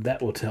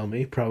 That will tell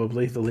me,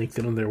 probably, the link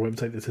on their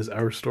website that says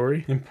Our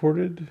Story.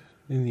 Imported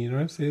in the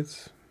United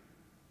States.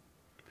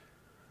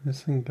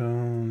 Missing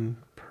down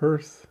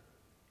Perth.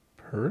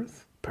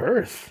 Perth?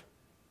 Perth.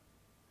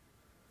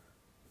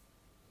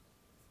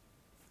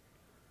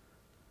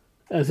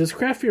 It says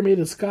craft beer made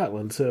in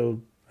Scotland,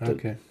 so...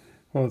 Okay.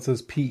 Well, it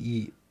says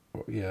PE.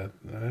 Yeah,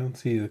 I don't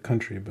see the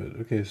country, but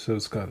okay, so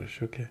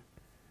Scottish. Okay.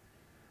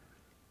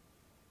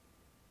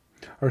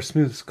 Our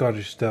smooth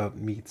Scottish stout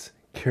meets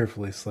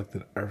carefully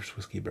selected Irish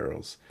whiskey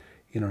barrels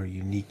in our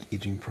unique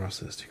aging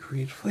process to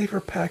create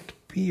flavor-packed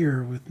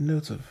beer with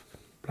notes of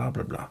blah,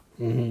 blah, blah.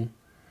 Mm-hmm.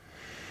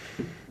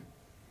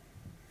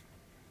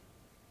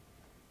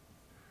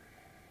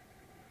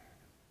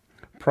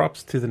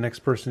 Props to the next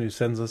person who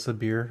sends us a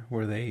beer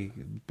where they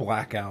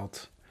black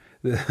out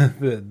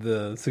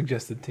the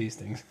suggested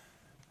tastings.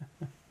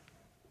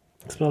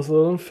 It smells a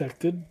little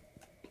infected.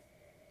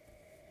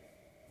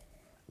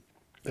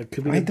 That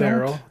could be the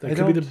barrel. That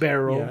could be the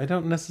barrel. Yeah, I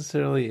don't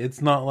necessarily.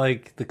 It's not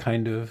like the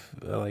kind of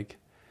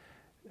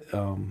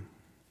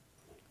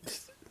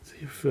See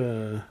if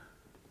it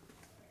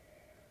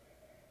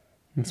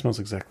smells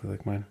exactly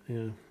like mine.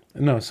 yeah.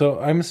 No, so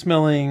I'm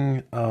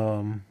smelling.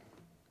 I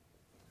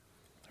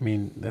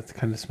mean, that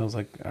kind of smells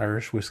like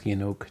Irish whiskey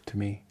and oak to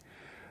me.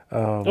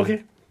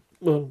 Okay.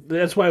 Well,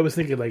 that's why I was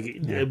thinking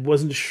it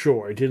wasn't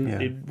sure. It didn't.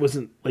 Yeah. It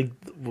wasn't like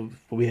what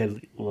we had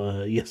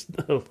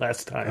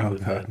last time. Oh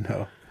God,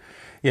 no.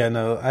 Yeah,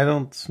 no, I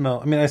don't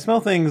smell. I mean, I smell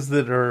things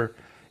that are,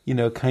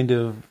 kind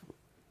of.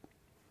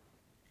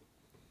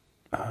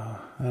 I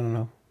don't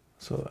know.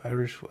 So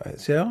Irish.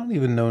 See, I don't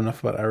even know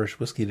enough about Irish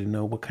whiskey to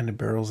know what kind of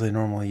barrels they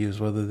normally use.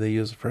 Whether they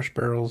use fresh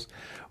barrels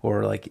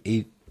or like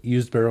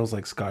used barrels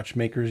like Scotch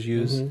makers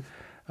use.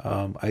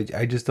 Mm-hmm.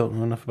 I just don't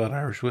know enough about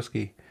Irish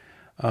whiskey.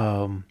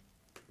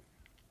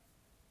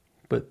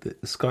 But the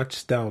Scotch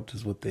stout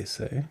is what they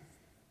say.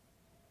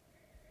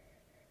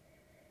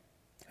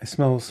 I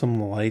smell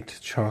some light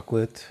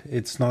chocolate.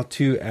 It's not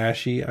too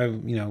ashy.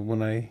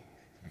 When I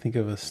think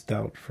of a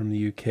stout from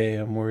the UK,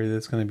 I'm worried that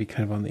it's going to be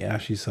kind of on the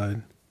ashy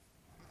side.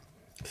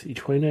 See,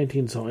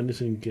 2019 saw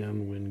Anderson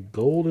Gunn win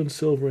gold and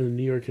silver in the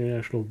New York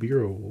International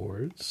Beer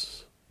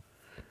Awards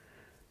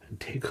and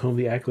take home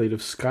the accolade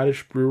of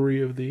Scottish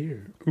Brewery of the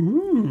Year.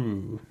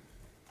 Ooh.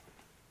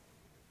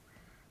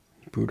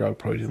 Brewdog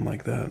probably didn't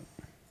like that.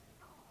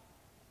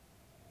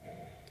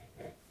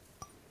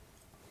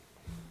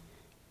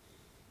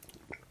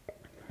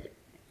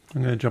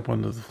 I'm going to jump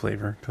onto the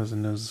flavor because the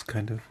nose is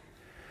kind of...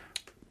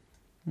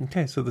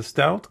 Okay, so the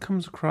stout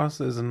comes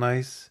across as a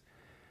nice,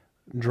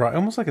 dry,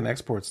 almost like an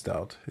export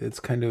stout.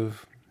 It's kind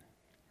of...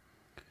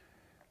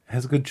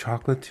 has good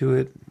chocolate to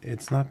it.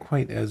 It's not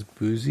quite as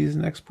boozy as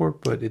an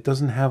export, but it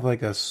doesn't have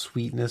like a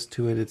sweetness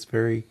to it. It's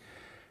very,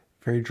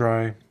 very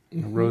dry,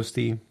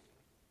 roasty.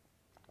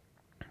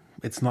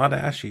 It's not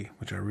ashy,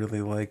 which I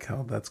really like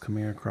how that's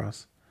coming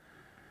across.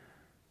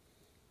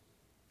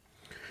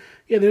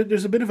 Yeah,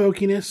 there's a bit of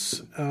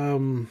oakiness.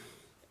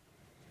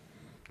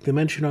 They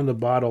mention on the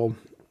bottle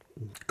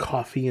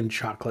coffee and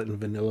chocolate and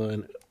vanilla,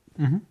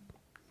 and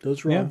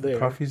those are all there.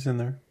 Coffee's in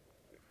there.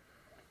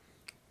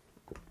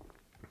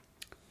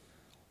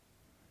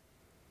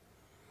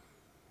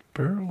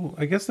 Barrel.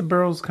 I guess the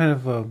barrel's kind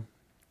of a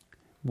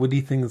woody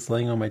thing that's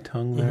laying on my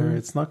tongue there. Mm-hmm.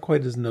 It's not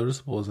quite as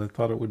noticeable as I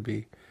thought it would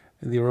be.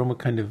 The aroma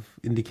kind of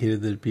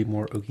indicated there'd be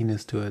more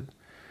oakiness to it.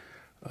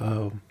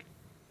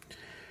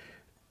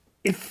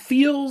 It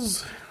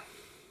feels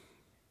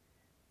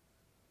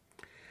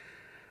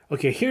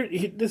okay. Here,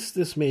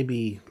 this may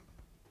be.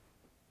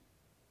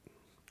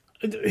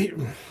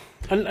 I'm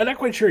not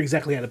quite sure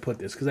exactly how to put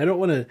this because I don't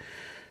want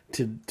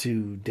to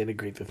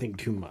denigrate the thing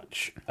too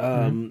much.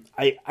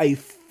 I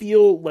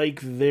feel like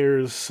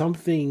there's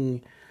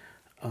something.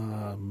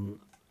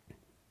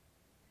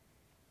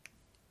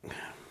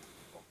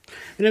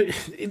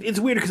 It's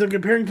weird because I'm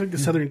comparing to like the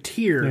Southern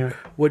Tier,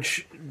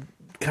 which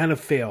kind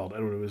of failed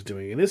at what it was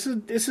doing, and this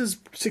is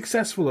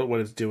successful at what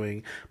it's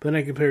doing. But then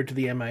I compare it to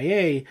the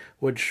MIA,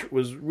 which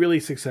was really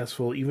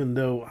successful, even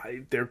though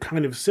they're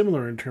kind of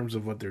similar in terms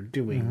of what they're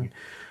doing,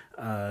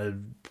 a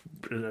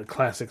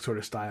classic sort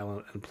of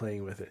style and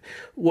playing with it.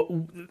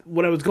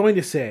 What I was going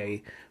to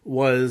say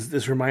was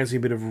this reminds me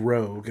a bit of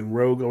Rogue, and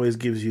Rogue always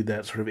gives you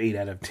that sort of 8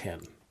 out of 10,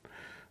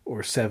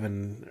 or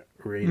 7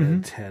 or 8 out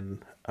of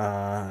 10.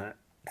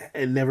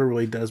 It never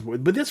really does more,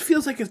 but this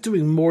feels like it's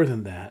doing more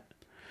than that.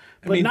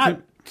 But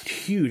not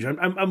huge.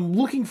 I'm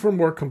looking for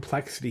more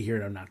complexity here,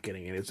 and I'm not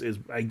getting it. Is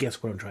I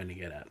guess what I'm trying to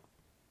get at.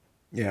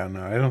 Yeah,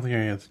 no, I don't think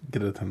I'm going to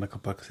get a ton of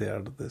complexity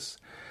out of this.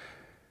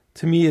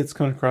 To me, it's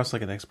coming across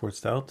like an export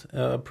stout,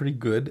 a pretty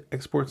good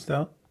export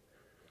stout.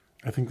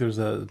 I think there's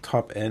a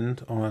top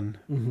end on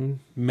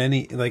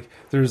many. Like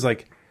there's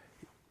like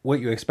what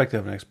you expect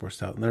of an export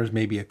stout, and there's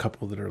maybe a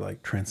couple that are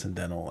like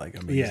transcendental, like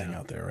amazing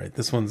out there, right?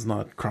 This one's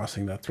not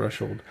crossing that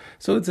threshold,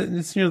 so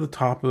it's near the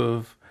top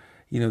of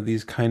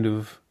these kind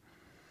of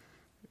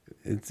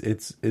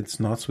It's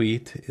not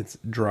sweet. It's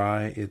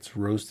dry. It's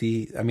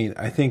roasty. I mean,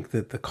 I think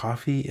that the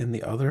coffee and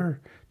the other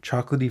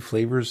chocolatey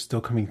flavors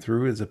still coming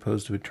through, as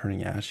opposed to it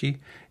turning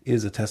ashy,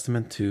 is a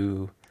testament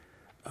to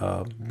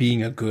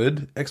being a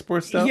good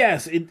export stout.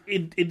 Yes,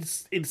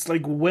 it's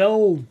like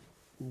well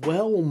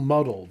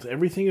muddled.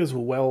 Everything is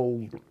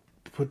well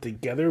put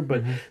together,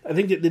 but I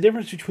think that the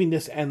difference between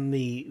this and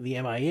the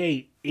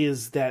MIA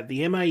is that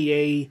the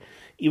MIA,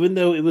 even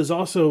though it was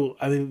also,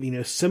 I mean, you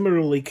know,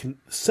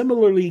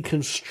 similarly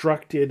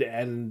constructed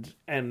and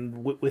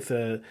with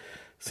a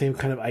same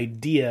kind of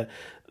idea,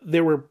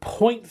 there were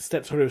points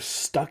that sort of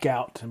stuck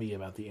out to me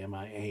about the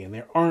MIA, and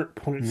there aren't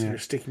points that are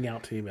sticking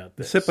out to me about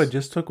this. The sip I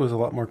just took was a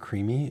lot more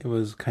creamy. It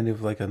was kind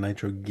of like a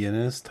Nitro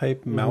Guinness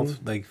type mouth,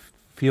 like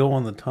feel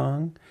on the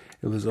tongue.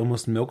 It was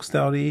almost milk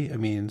stouty. I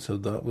mean, so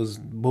that was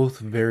both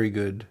very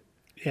good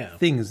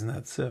things in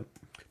that sip.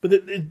 But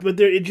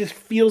it just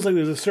feels like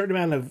there's a certain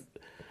amount of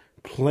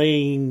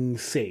playing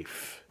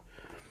safe,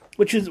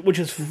 which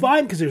is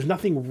fine because there's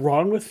nothing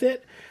wrong with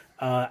it,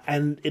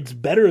 and it's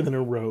better than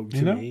a Rogue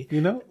to me.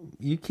 You know,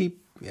 you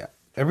keep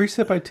every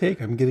sip I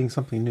take, I'm getting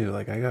something new.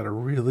 Like I got a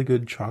really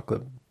good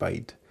chocolate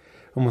bite,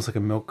 almost like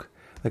a milk,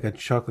 like a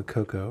chocolate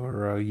cocoa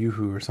or a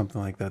Yoo-hoo or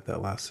something like that.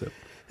 That last sip.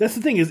 That's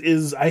the thing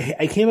is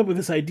I came up with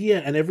this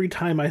idea, and every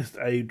time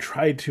I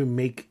tried to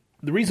make,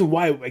 the reason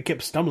why I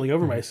kept stumbling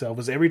over myself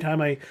was every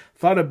time I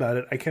thought about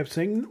it, I kept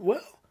saying,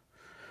 well,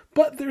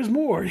 but there's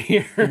more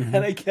here. And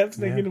I kept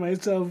thinking to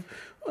myself,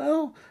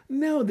 well,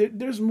 no,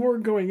 there's more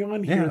going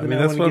on here. Yeah, I mean,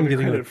 that's what I'm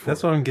getting with.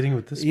 That's what I'm getting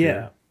with this beer.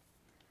 Yeah.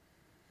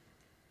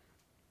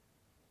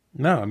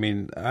 No, I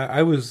mean,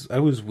 I was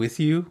with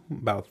you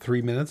about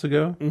 3 minutes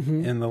ago,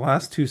 and the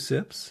last two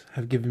sips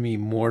have given me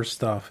more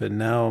stuff, and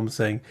now I'm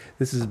saying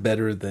this is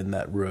better than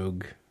that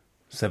Rogue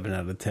 7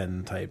 out of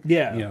 10 type.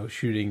 Yeah, you know,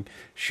 shooting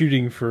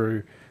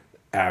for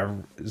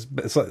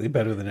slightly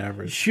better than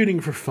average.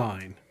 Shooting for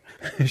fine.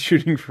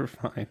 Shooting for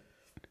fine.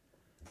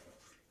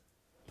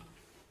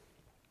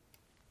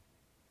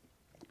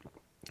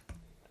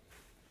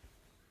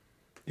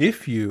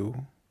 If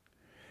you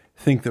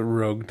think that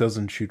Rogue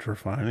doesn't shoot for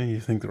fine and you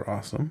think they're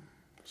awesome,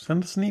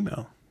 send us an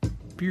email.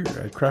 Beer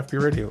at Craft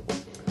Beer Radio.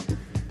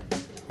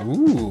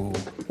 Ooh.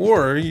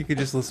 Or you could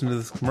just listen to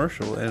this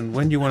commercial, and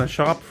when you want to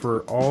shop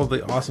for all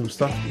the awesome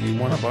stuff that you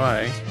want to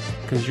buy,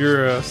 because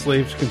you're a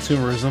slave to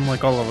consumerism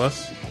like all of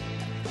us,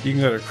 you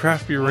can go to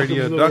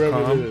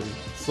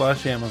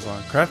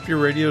craftbeerradio.com/Amazon.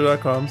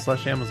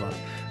 Craftbeerradio.com/Amazon.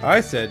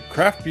 I said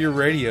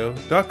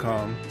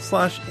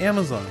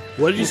craftbeerradio.com/Amazon.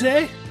 What did you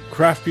say?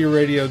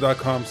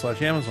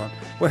 Craftbeerradio.com/Amazon.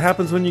 What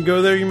happens when you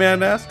go there, you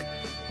might ask?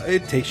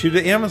 It takes you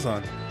to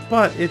Amazon,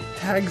 but it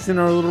tags in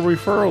our little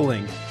referral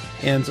link.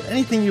 And so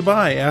anything you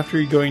buy after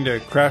you're going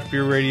to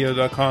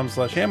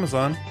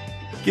craftbeerradio.com/Amazon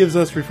gives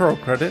us referral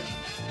credit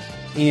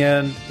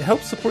and it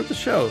helps support the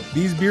show.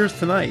 These beers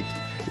tonight,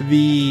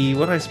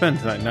 what I spent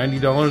tonight,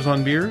 $90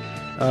 on beer,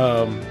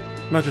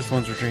 not just the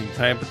ones we're drinking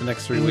tonight, but the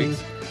next 3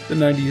 weeks, the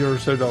 $90 or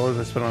so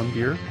I spent on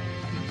beer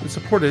is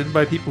supported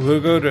by people who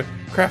go to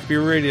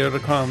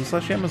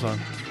craftbeerradio.com/Amazon.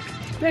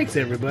 Thanks,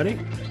 everybody.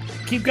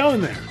 Keep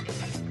going there.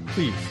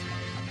 Please.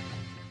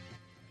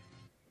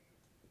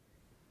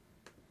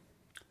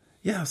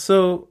 Yeah,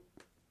 so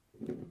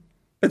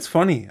it's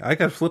funny. I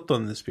got flipped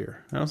on this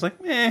beer. I was like,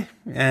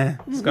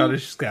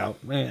 Scottish Scout.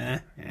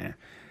 And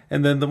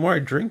then the more I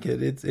drink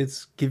it,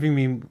 it's giving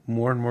me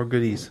more and more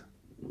goodies.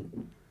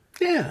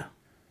 Yeah.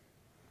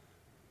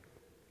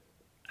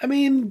 I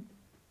mean,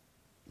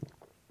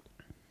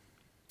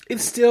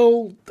 it's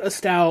still a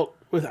stout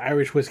with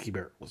Irish whiskey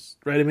barrels,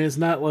 right? I mean, it's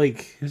not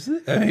like... Is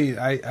it? I mean,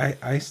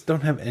 I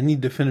don't have any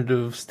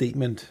definitive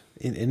statement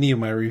in any of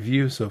my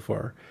reviews so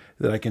far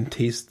that I can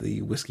taste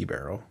the whiskey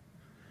barrel,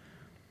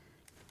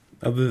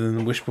 other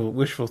than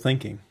wishful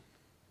thinking.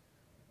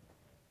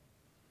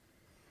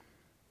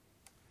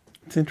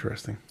 It's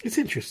interesting. It's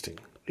interesting.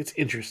 It's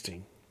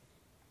interesting.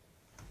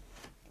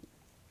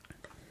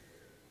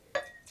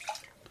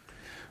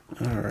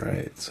 All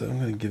right, so I'm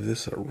going to give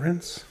this a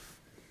rinse.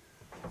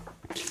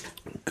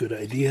 Good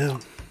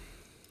idea.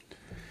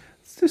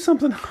 Let's do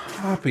something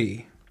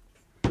hoppy.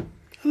 I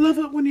love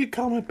it when you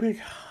call me big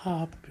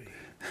hoppy.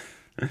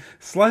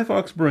 Sly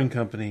Fox Brewing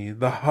Company,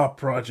 The Hop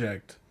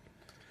Project.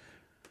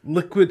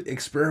 Liquid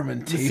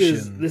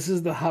Experimentation. This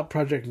is the Hop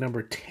Project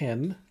number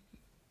 10.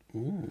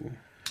 Ooh.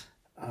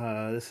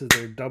 This is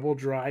their double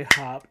dry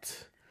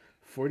hopped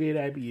 48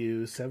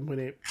 IBU,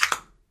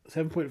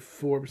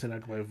 7.4%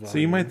 alcohol volume. So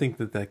you might think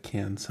that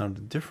can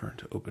sounded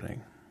different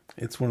opening.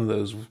 It's one of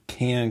those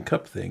can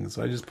cup things.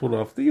 I just pulled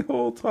off the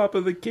whole top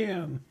of the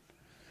can.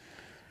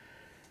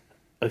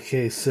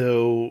 Okay,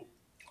 so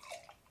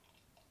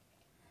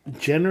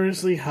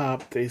generously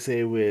hopped, they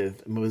say,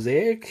 with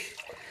Mosaic,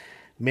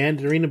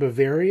 Mandarina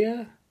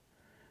Bavaria,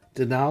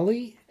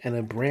 Denali, and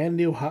a brand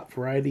new hop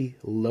variety,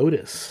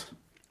 Lotus.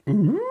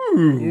 Ooh.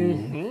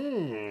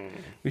 Mm-hmm.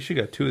 We should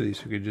got 2 of these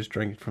so we could just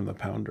drink it from the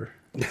pounder.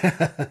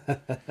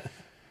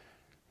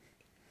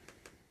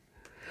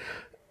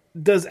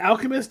 Does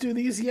Alchemist do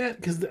these yet?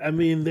 Because I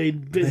mean, they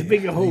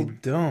make a whole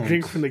don't.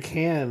 drink from the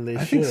can. They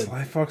I should. think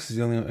Sly Fox is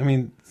the only one. I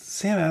mean,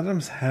 Sam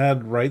Adams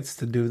had rights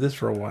to do this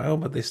for a while,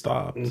 but they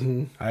stopped.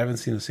 I haven't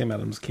seen a Sam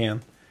Adams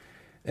can.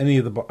 Any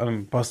of the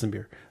Boston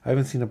beer. I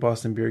haven't seen a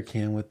Boston beer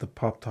can with the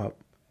pop top,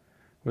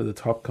 where the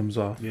top comes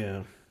off.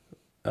 Yeah.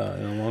 In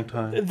a long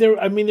time.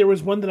 There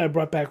was one that I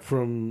brought back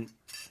from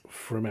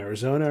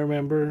Arizona. I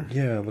remember.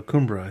 Yeah, La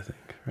Cumbra, I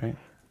think. Right.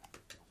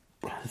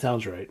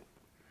 Sounds right.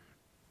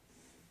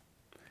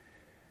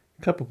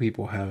 A couple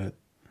people have it.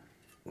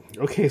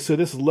 Okay, so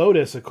this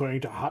Lotus,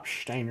 according to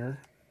Hopsteiner,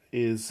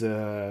 is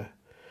aroma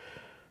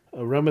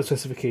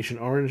specification: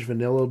 orange,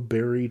 vanilla,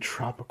 berry,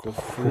 tropical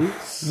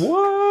fruits.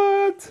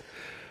 What?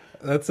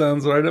 That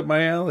sounds right up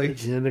my alley.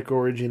 Genetic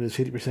origin is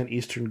 50%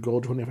 Eastern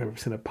Gold,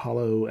 25%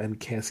 Apollo and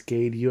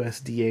Cascade,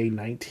 USDA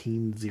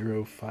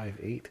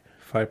 19058.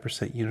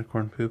 5%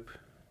 unicorn poop.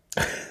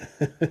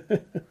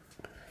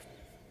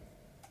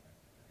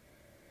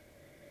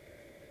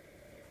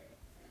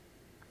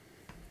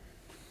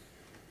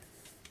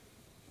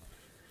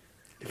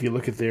 If you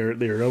look at their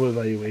aroma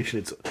evaluation,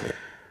 it's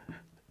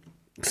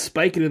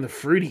spiking in the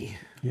fruity.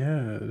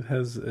 Yeah, it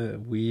has a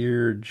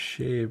weird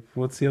shape.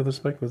 What's the other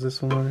spike? What's this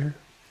one over here?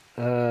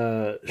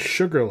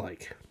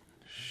 Sugar-like.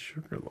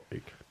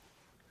 Sugar-like.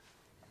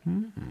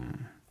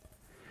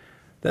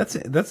 That's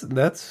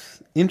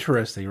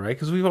interesting, right?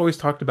 Because we've always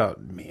talked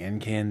about man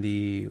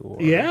candy or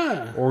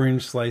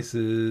orange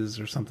slices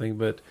or something,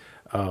 but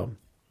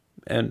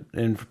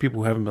and for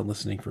people who haven't been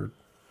listening for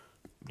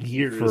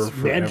years,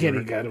 forever, man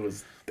candy that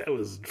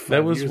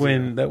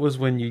was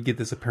when you get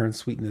this apparent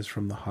sweetness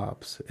from the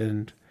hops,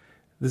 and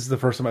this is the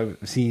first time I've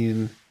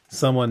seen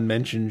someone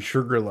mention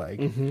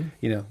sugar-like,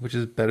 which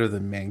is better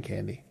than man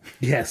candy.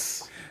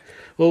 Yes.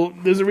 Well,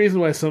 there's a reason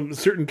why some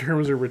certain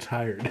terms are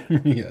retired.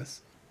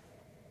 Yes.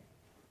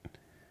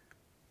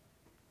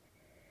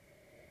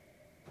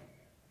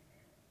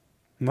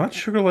 Not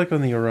sugar-like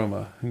on the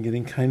aroma. I'm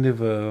getting kind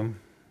of a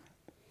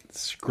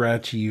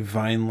scratchy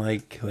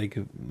vine-like,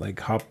 like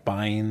hop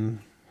vine.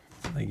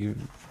 I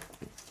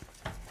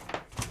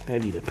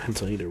need a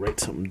pencil. I need to write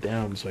something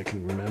down so I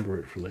can remember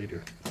it for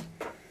later.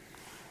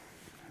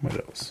 What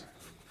else?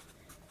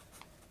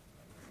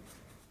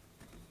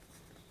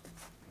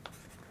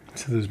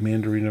 So there's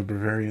Mandarina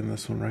Bavaria in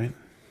this one, right?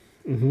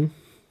 Mm-hmm.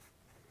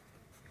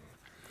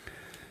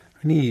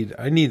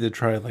 I need to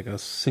try like a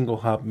single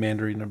hop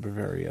Mandarina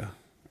Bavaria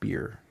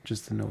beer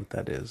just to know what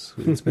that is.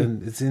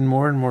 It's in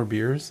more and more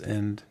beers,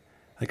 and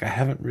like I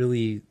haven't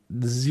really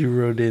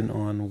zeroed in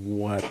on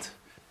what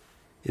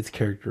its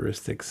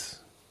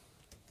characteristics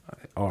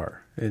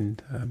are,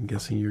 and I'm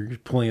guessing you're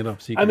pulling it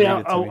up so you can read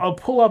it to me. I'll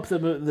pull up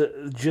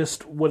the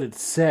just what it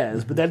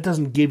says, but that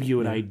doesn't give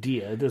you an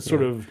idea. It's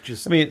sort of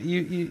just. I mean,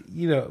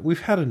 you know,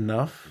 we've had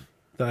enough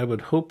that I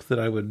would hope that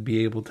I would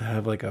be able to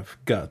have like a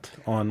gut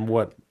on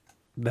what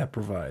that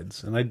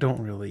provides, and I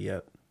don't really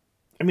yet.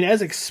 I mean,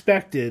 as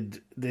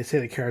expected, they say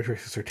the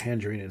characteristics are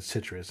tangerine and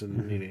citrus, and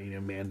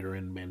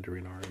mandarin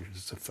orange, and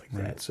stuff like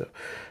that. So,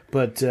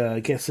 but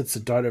I guess it's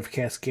the daughter of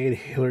Cascade,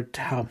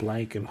 Hillertau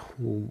Blanc, and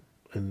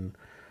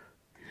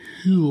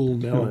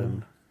Huell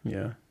Melon.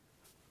 Yeah.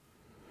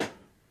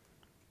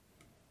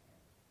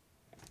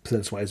 So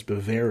that's why it's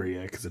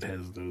Bavaria, because it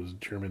has those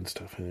German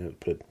stuff in it.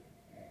 But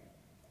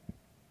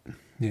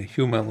yeah,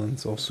 Huell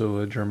Melon's also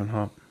a German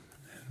hop,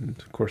 and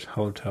of course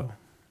Hallertau.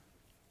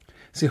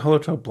 See,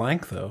 Hallertau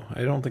Blanc though,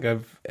 I don't think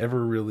I've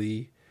ever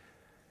really.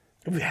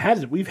 We've had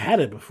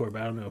it before,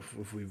 but I don't know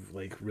if we've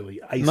like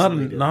really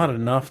isolated. Not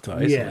enough to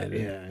isolate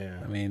it. Yeah.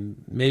 I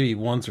mean, maybe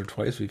once or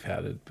twice we've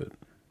had it, but.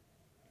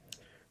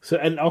 So,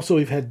 and also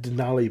we've had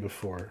Denali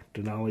before.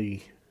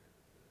 Denali.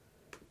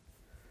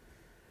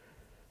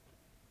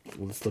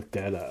 Let's look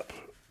that up.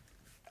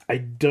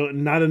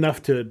 Not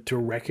enough to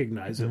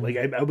recognize it. Like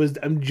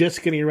I'm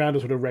just getting around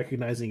to sort of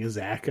recognizing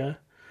Azaka.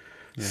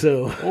 Yeah.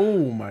 So,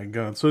 oh my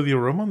god! So the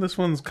aroma on this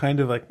one's kind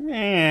of like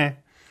meh.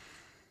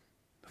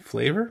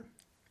 Flavor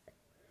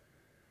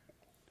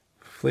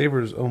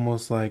is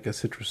almost like a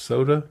citrus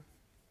soda.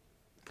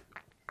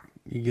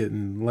 You're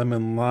getting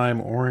lemon,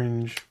 lime,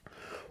 orange.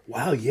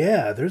 Wow,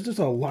 yeah, there's just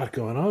a lot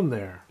going on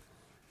there.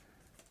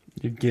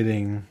 You're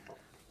getting...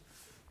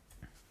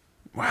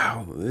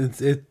 Wow,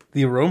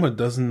 the aroma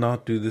does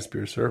not do this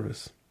beer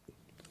service.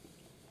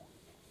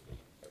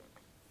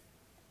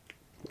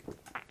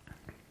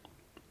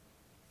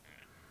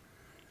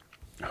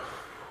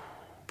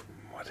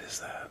 What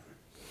is that?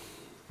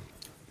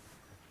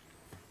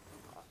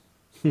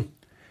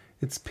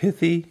 It's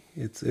pithy.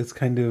 It's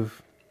kind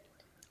of...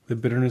 The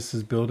bitterness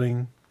is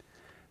building.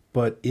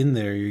 But in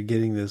there, you're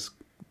getting this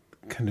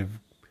kind of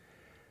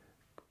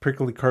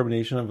prickly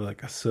carbonation of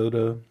like a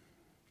soda.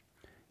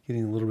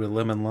 Getting a little bit of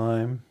lemon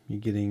lime.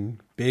 You're getting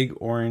big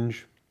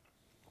orange.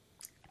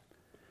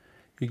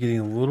 You're getting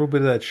a little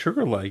bit of that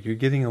sugar-like. You're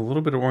getting a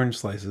little bit of orange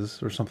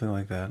slices or something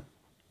like that.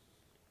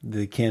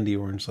 The candy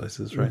orange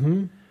slices, right?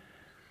 Mm-hmm.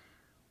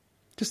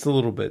 Just a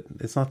little bit.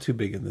 It's not too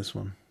big in this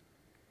one.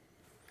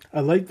 I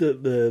like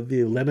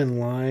the lemon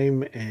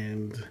lime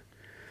and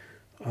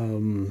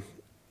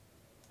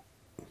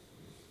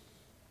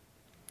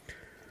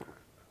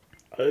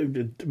A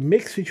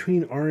mix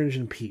between orange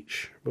and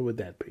peach. What would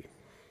that be?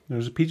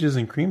 There's a peaches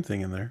and cream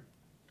thing in there.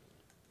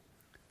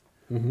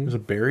 Mm-hmm. There's a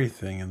berry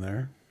thing in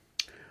there.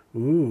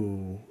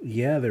 Ooh,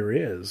 yeah, there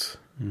is.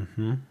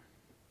 Mm-hmm.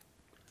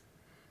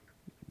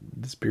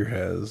 This beer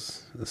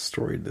has a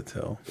story to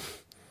tell.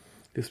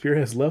 This beer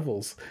has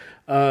levels.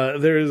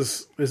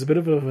 There's a bit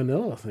of a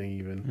vanilla thing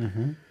even.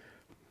 Mm-hmm.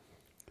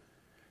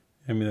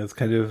 I mean, that's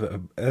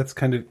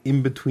kind of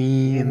in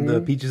between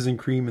the peaches and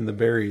cream and the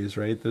berries,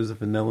 right? There's a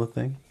vanilla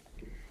thing.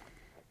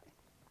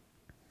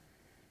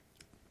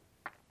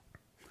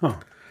 Huh.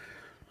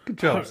 Good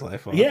job, Sly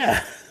Fox.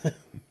 Yeah.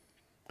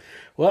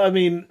 Well, I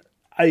mean,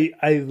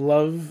 I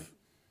love.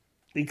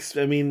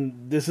 I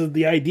mean, this is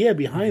the idea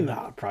behind the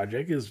Hop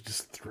Project is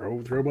just throw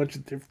a bunch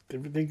of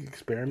different things,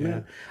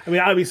 experiment. Yeah. I mean,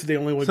 obviously they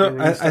only want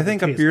to. So I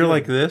think a beer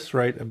like this,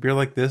 right? A beer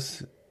like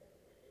this,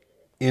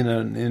 in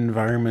an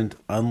environment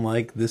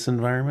unlike this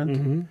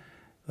environment,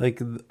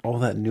 like all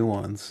that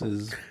nuance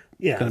is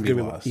going to be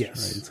lost.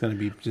 Yes, right? It's going to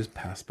be just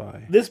passed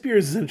by. This beer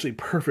is essentially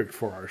perfect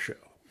for our show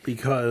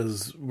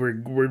because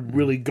we're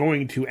really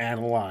going to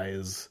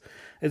analyze.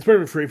 It's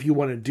perfect for if you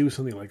want to do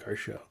something like our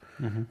show.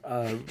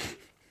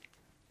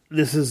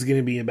 This is going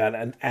to be about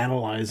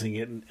analyzing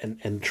it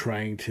and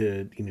trying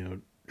to,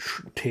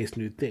 taste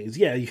new things.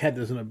 Yeah, you had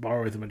this in a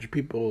bar with a bunch of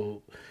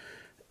people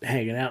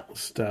hanging out and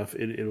stuff.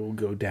 It will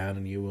go down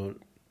and you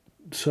won't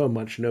so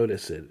much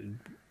notice it.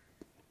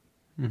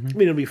 I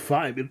mean, it'll be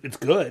fine. It's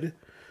good,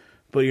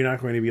 but you're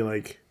not going to be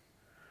like,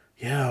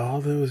 yeah,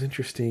 all those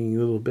interesting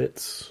little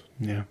bits.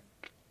 Yeah.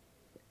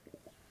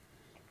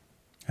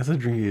 As I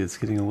drink it, it's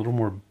getting a little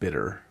more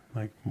bitter.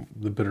 Like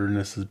the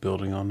bitterness is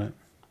building on it.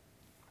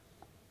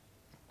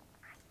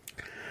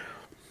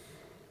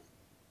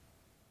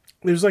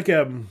 There's like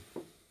it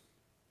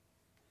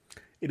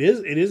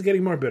is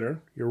getting more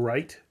bitter. You're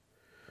right.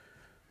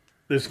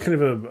 There's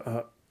kind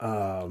of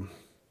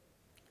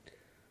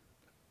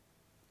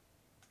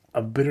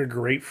a bitter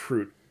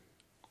grapefruit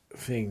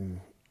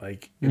thing,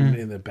 like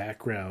in the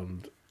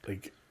background,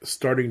 like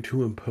starting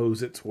to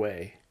impose its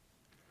way.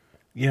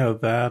 Yeah,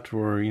 that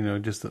or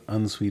just an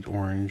unsweet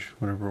orange.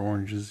 Whatever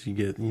oranges you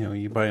get,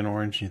 you buy an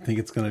orange and you think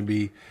it's going to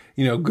be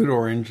good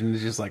orange, and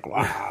it's just like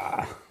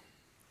wow.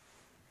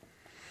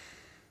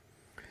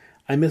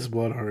 I miss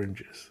blood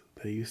oranges.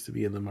 They used to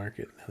be in the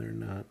market. Now they're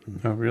not.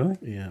 Oh, really?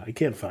 Yeah, I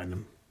can't find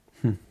them.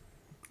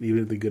 Even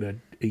at the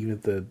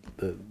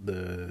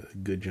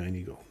good Giant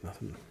Eagle,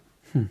 nothing.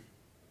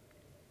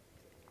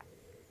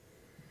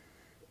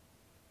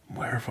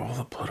 Where have all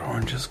the blood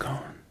oranges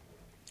gone?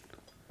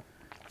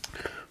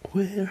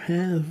 Where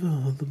have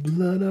all the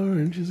blood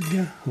oranges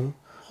gone?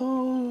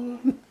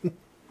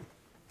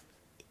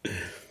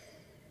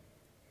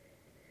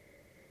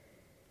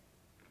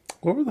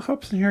 What were the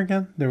hops in here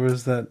again? There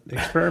was that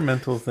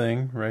experimental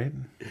thing, right?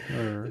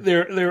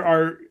 There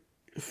are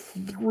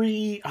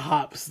 3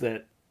 hops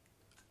that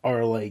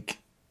are like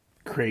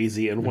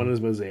crazy, and one is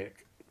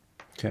Mosaic.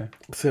 Okay.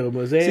 So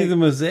Mosaic. See, the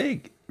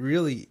Mosaic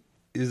really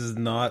is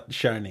not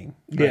shining.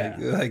 Yeah.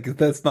 Like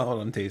that's not what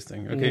I'm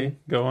tasting. Okay,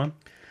 go on.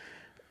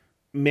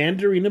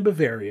 Mandarina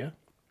Bavaria.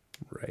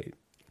 Right.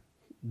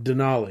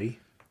 Denali.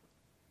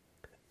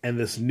 And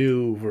this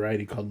new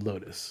variety called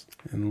Lotus.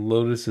 And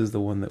Lotus is the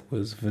one that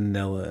was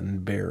vanilla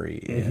and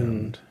berry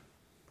and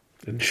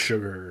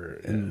sugar.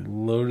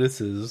 And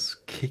Lotus is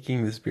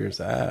kicking this beer's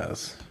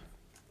ass.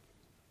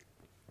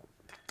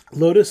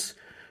 Lotus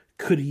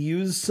could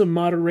use some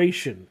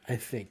moderation, I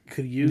think.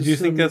 Do you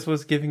think that's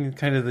what's giving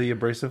kind of the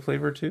abrasive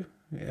flavor too?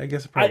 I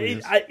guess it probably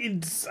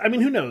is. I mean,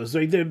 who knows?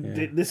 Right?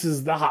 This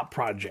is the Hop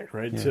Project,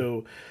 right? Yeah.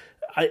 So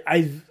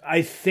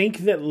I think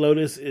that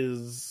Lotus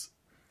is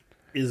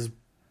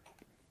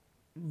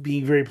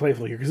being very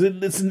playful here, because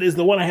this is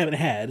the one I haven't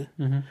had,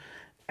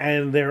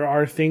 and there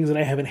are things that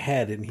I haven't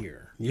had in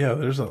here. Yeah,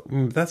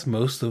 that's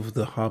most of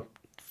the hop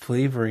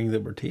flavoring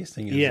that we're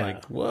tasting is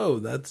like, whoa,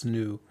 that's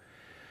new.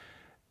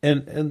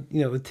 And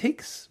it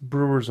takes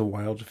brewers a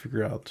while to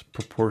figure out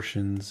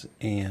proportions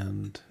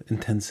and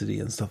intensity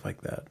and stuff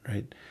like that,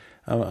 right?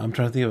 I'm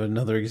trying to think of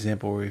another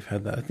example where we've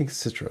had that. I think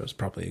Citra is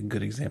probably a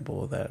good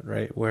example of that,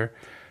 right? Where,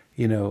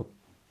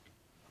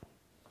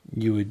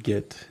 you would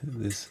get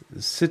this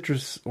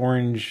citrus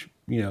orange,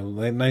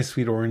 like nice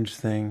sweet orange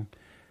thing.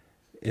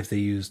 If they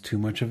use too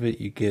much of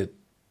it, you get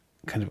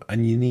kind of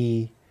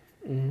oniony.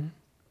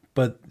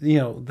 But,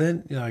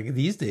 then like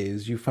these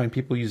days you find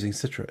people using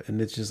Citra,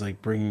 and it's just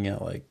like bringing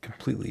out like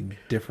completely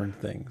different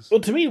things.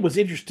 Well, to me, what's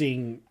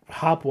interesting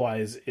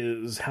hop-wise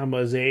is how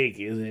Mosaic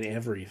is in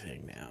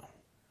everything now.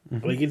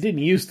 Like, it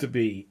didn't used to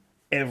be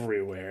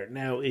everywhere.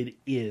 Now it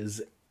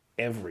is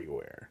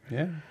everywhere.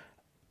 Yeah.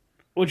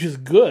 Which is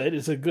good.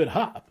 It's a good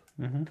hop.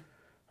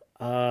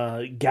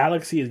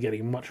 Galaxy is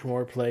getting much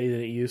more play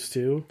than it used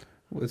to.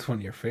 Well, it's one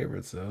of your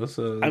favorites, though.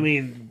 So I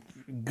mean,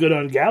 good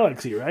on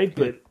Galaxy, right?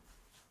 But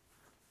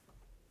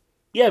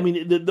yeah, I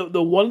mean,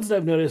 the ones that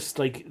I've noticed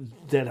like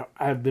that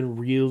have been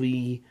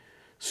really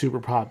super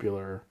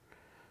popular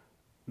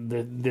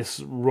this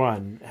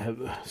run have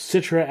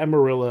Citra,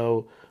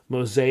 Amarillo,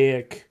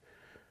 Mosaic,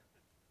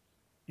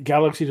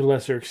 Galaxy to a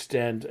lesser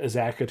extent,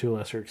 Azaka to a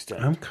lesser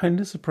extent. I'm kind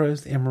of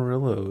surprised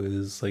Amarillo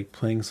is like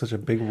playing such a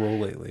big role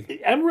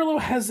lately. Amarillo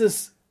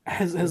has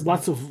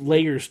lots of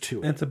layers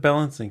to it. It's a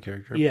balancing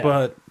character, Yeah.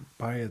 but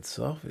by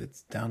itself,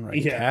 it's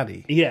downright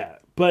catty. Yeah,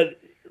 but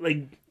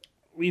like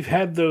we've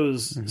had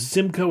those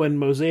Simcoe and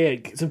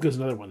Mosaic. Simcoe's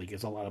another one that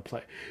gets a lot of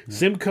play.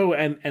 Simcoe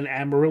and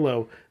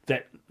Amarillo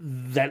that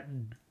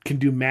can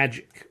do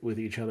magic with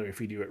each other if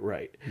you do it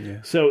right.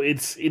 Yeah. So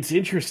it's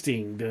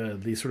interesting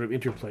the sort of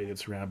interplay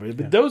that's around.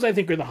 But those I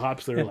think are the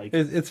hops that are like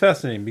It's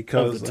fascinating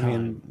because of the I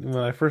mean, when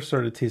I first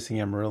started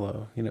tasting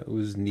Amarillo, it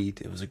was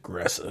neat, it was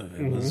aggressive,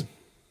 it was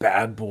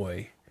bad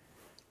boy.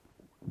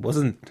 It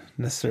wasn't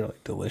necessarily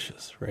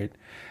delicious, right?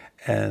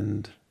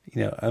 And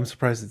I'm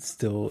surprised it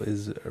still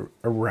is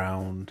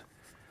around.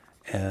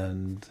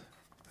 And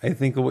I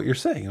think of what you're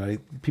saying, right?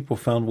 People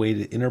found a way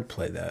to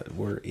interplay that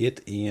where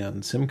it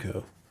and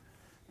Simcoe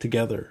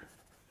together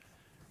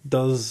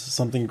does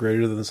something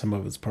greater than the sum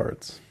of its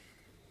parts.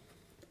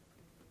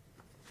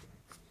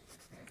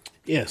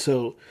 Yeah,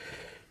 so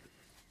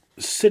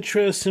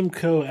Citra,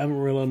 Simcoe,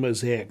 Amarillo,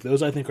 Mosaic,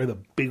 those I think are the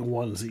big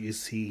ones that you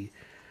see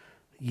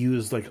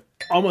used like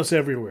almost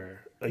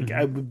everywhere. Like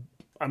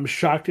I'm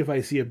shocked if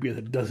I see a beer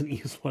that doesn't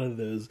use one of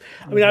those.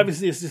 I mean,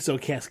 obviously it's just so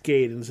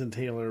Cascade and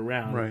Centennial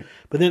around, Right?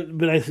 But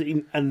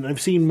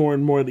I've seen more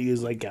and more that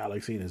use like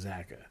Galaxy and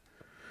Azaka.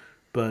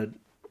 But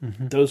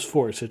those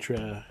four: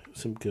 Citra,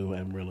 Simcoe,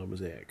 Amarillo,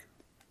 Mosaic.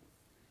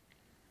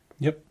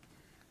 Yep.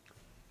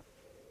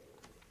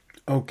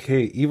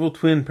 Okay, Evil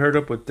Twin paired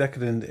up with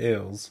Decadent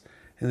Ales,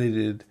 and they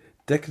did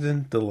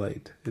Decadent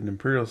Delight, an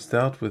imperial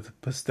stout with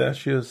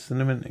pistachio,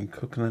 cinnamon, and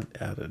coconut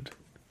added.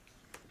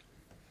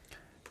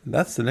 And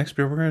that's the next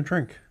beer we're going to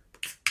drink.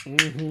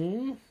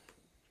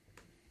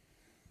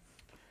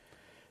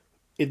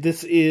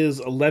 This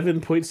is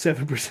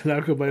 11.7%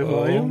 alcohol by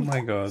volume. Oh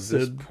my god,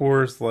 this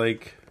pours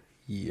like,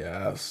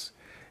 yes.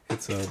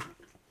 It's a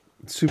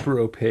super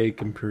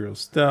opaque imperial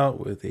stout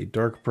with a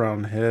dark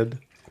brown head.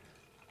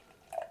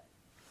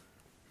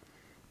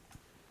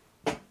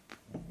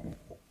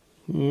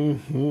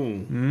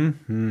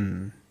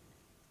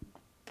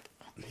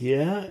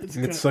 Yeah,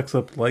 It sucks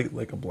up light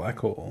like a black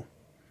hole.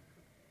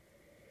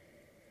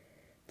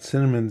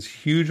 Cinnamon's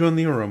huge on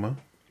the aroma.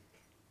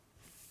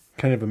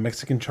 Kind of a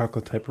Mexican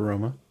chocolate type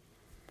aroma.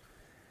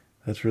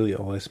 That's really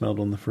all I smelled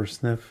on the first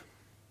sniff.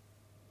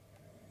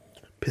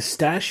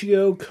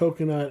 pistachio,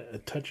 coconut, a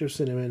touch of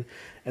cinnamon,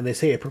 and they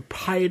say a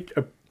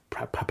proprietary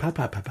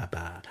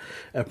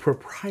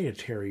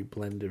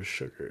blend of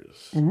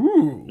sugars.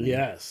 Ooh.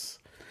 Yes.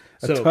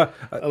 So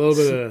a little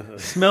bit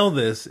of smell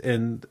this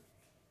and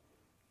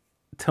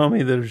tell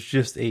me there's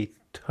just a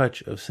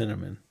touch of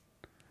cinnamon.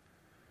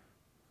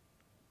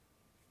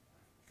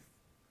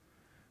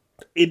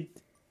 it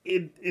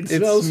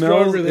smells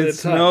stronger than it a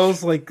touch.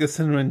 smells like a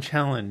cinnamon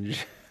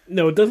challenge.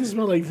 No, it doesn't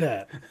smell like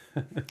that.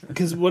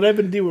 Because what I've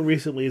been doing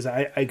recently is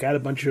I got a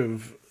bunch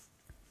of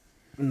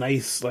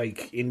nice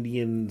like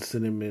Indian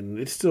cinnamon.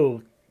 It's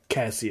still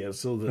cassia,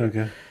 still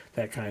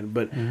that kind.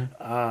 But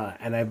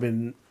and I've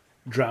been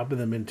dropping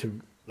them into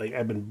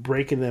I've been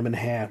breaking them in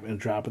half and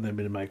dropping them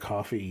into my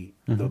coffee,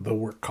 the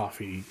work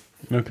coffee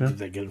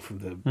that I get from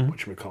the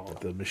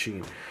whatchamacallit, the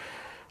machine.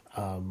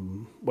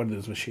 One of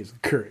those machines,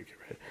 Keurig,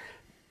 right?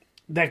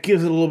 That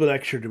gives it a little bit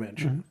extra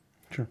dimension.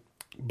 Sure.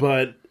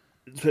 But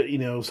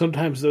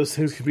sometimes those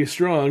things can be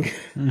strong.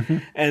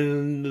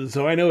 And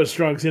so I know what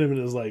strong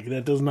cinnamon is like.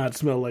 That does not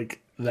smell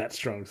like that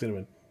strong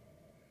cinnamon.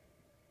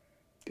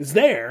 It's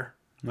there.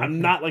 Okay.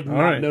 I'm not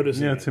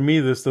noticing it. To me,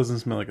 this doesn't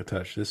smell like a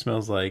touch. This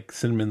smells like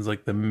cinnamon's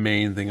like the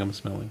main thing I'm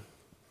smelling.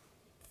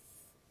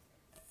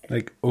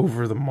 Like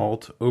over the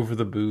malt, over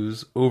the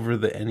booze, over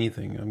the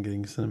anything, I'm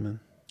getting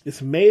cinnamon.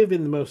 This may have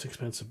been the most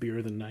expensive beer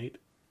of the night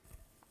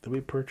that we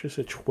purchased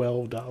at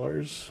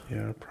 $12.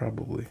 Yeah,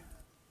 probably.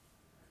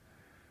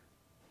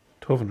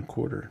 12 and a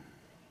quarter.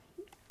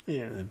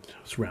 Yeah,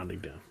 it's rounding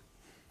down.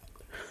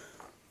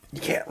 You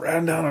can't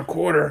round down a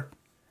quarter.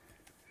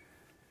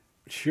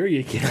 Sure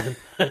you can.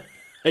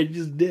 I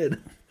just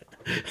did.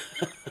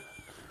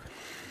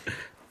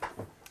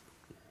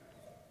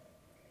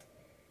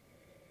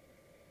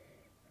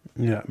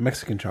 Yeah,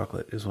 Mexican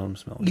chocolate is what I'm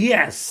smelling.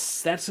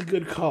 Yes, that's a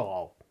good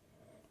call.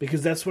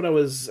 Because that's what I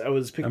was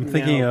picking. I'm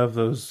thinking of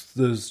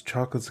those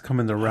chocolates that come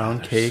in the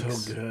round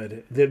cakes. So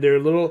good. They're a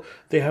little.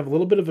 They have a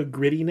little bit of a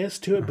grittiness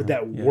to it, but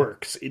that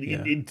works.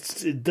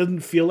 It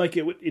doesn't feel like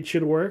it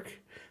should work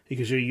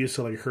because you're used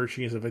to like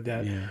Hershey and stuff like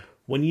that. Yeah.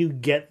 When you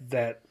get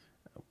that,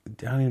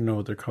 I don't even know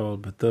what they're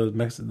called, but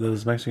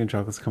those Mexican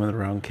chocolates come in the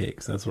round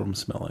cakes. That's what I'm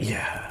smelling.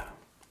 Yeah.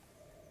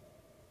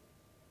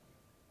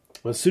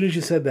 Well, as soon as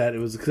you said that, it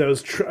was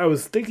because I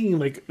was thinking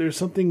like there's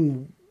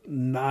something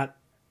not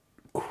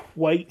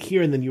quite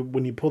here, and then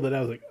when you pulled it out,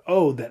 I was like,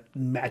 oh, that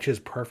matches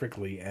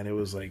perfectly, and it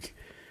was like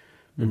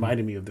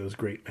reminded me of those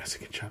great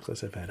Mexican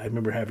chocolates I've had. I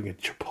remember having a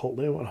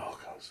Chipotle one. Oh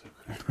god, so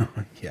good.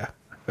 Yeah,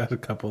 I've had a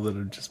couple that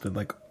have just been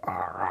like,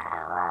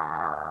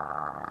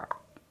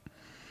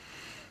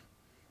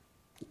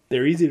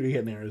 they're easy to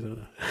get in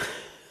Arizona.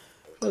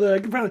 Although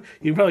you can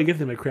probably get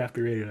them at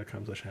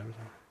craftbeerradio.com/Amazon.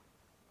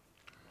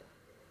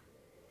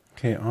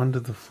 Okay, on to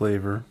the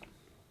flavor.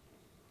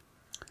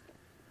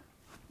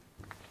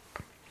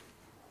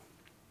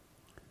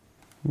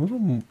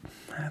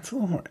 It's a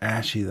little more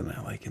ashy than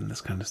I like in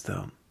this kind of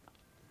stout.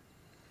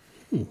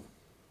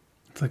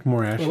 It's like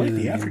more ashy. I like than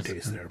the it is.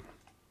 aftertaste there.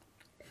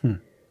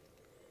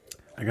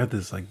 I got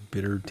this like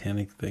bitter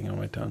tannic thing on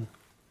my tongue.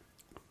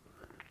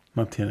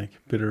 Not tannic,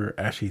 bitter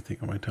ashy thing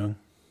on my tongue.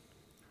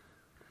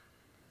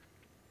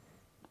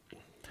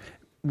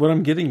 What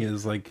I'm getting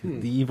is like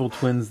the evil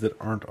twins that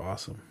aren't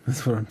awesome.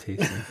 That's what I'm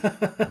tasting.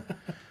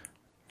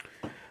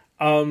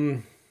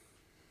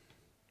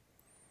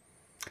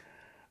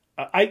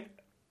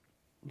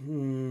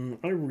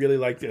 I really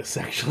like this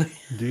actually.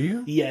 Do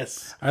you?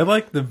 Yes. I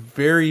like the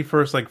very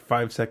first like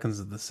 5 seconds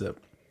of the sip.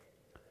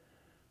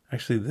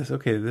 Actually, this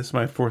is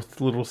my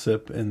fourth little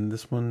sip, and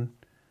this one,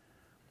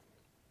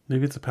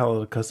 maybe it's a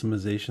palate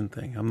customization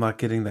thing. I'm not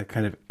getting that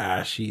kind of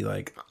ashy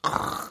like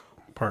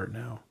part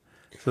now.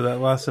 So that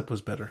last sip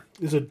was better.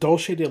 There's a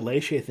dulce de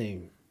leche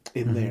thing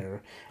in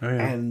there, Oh,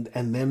 yeah. and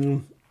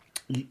then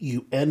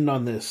you end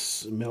on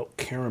this milk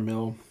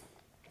caramel.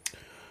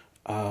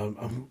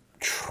 I'm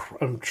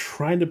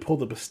trying to pull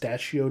the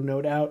pistachio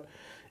note out.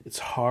 It's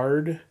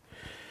hard.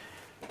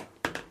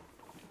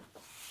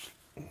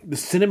 The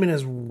cinnamon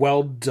is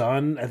well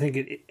done. I think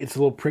it's a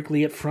little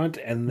prickly at front,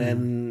 and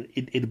then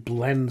it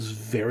blends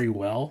very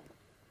well.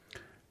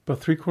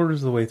 About 3/4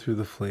 of the way through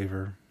the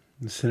flavor,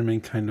 the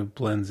cinnamon kind of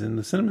blends in.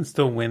 The cinnamon's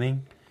still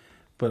winning,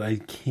 but I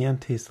can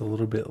taste a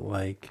little bit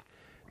like,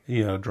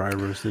 dry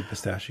roasted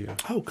pistachio.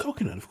 Oh,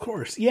 coconut, of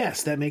course.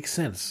 Yes, that makes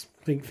sense.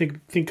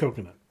 Think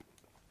coconut.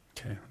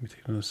 Okay, let me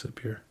take another sip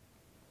here.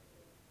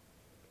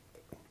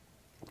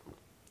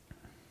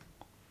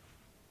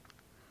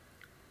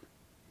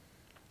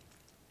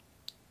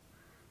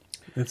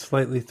 It's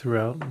slightly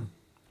throughout.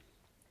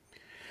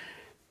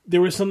 There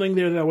was something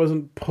there that I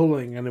wasn't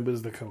pulling, and it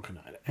was the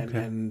coconut. Okay.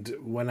 And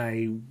when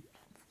I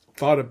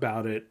thought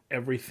about it,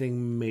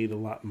 everything made a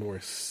lot more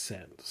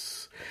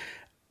sense.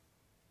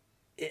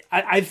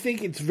 I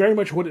think it's very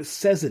much what it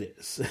says it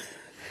is.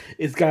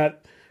 It's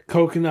got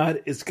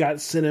coconut, it's got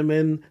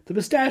cinnamon. The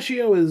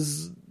pistachio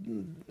is...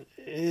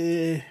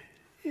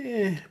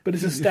 but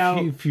it's a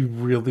stout. If you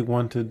really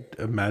want to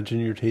imagine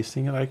you're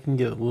tasting it, I can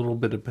get a little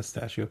bit of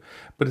pistachio,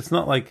 but it's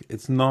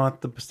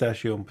not the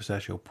pistachio and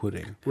pistachio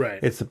pudding. Right.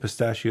 It's the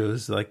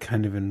pistachios like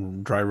kind of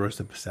in dry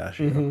roasted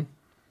pistachio. Mm-hmm.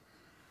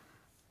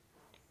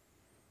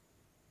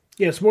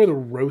 Yeah, it's more the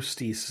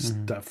roasty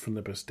stuff from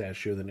the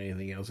pistachio than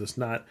anything else. It's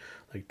not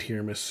like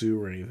tiramisu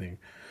or anything.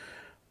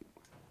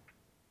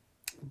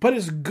 But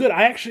it's good.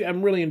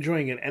 I'm really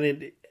enjoying it,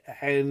 and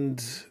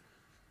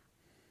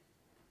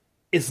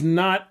it's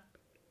not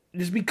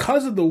just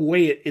because of the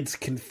way it's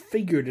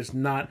configured. It's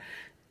not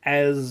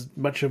as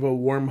much of a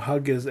warm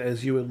hug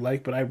as you would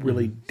like, but I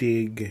really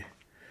dig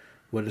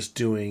what it's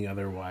doing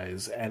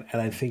otherwise, and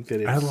I think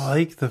that I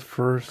like the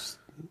first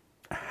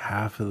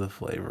half of the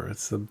flavor.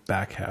 It's the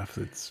back half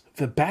that's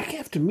the back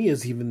half to me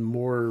is even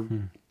more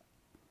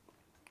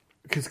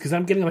because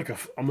I'm getting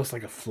almost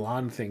like a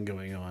flan thing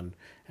going on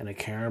and a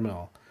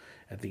caramel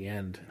at the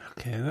end.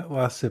 okay. That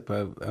last sip,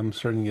 I'm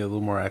starting to get a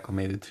little more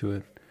acclimated to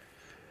it.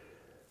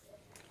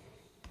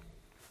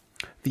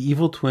 The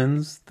evil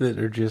twins that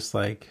are just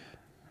like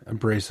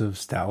abrasive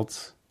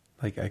stouts,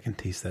 like I can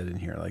taste that in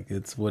here. Like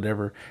it's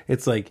whatever.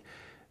 It's like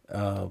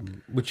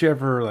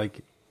whichever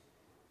like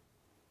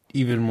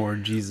even more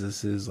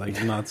Jesus is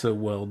like not so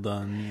well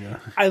done.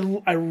 I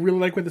really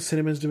like what the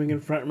cinnamon's doing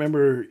in front.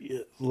 Remember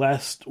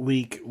last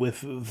week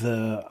with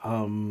the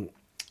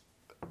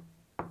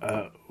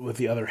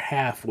other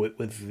half with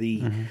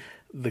the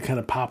kind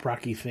of pop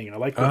rocky thing. I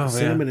like what the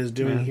cinnamon is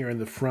doing here in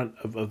the front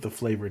of the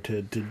flavor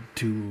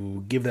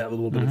to give that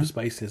little bit of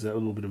spiciness, that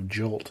little bit of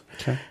jolt.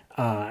 Okay.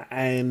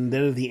 And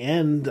then at the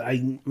end,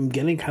 I'm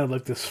getting kind of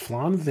like this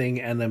flan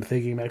thing, and I'm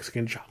thinking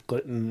Mexican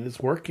chocolate, and it's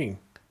working.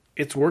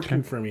 It's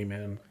working for me,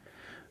 man.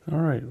 All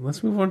right,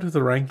 let's move on to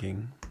the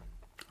ranking.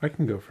 I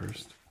can go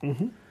first.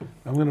 Mm-hmm.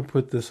 I'm going to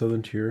put this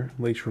Southern Tier,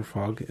 Lakeshore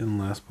Fog, in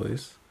last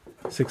place,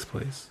 6th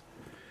place.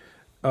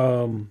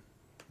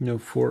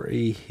 For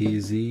a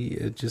hazy,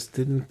 it just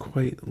didn't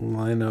quite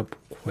line up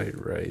quite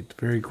right.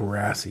 Very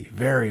grassy,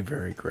 very,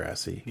 very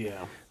grassy.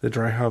 Yeah. The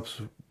dry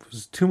hops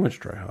was too much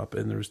dry hop,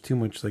 and there was too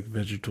much like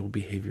vegetal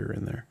behavior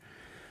in there.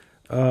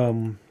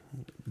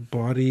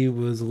 Body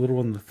was a little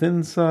on the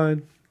thin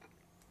side.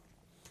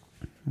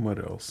 What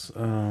else? I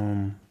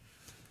don't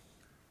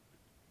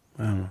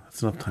know.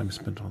 That's enough time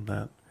spent on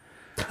that.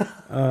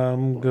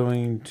 I'm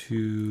going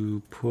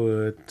to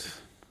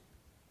put...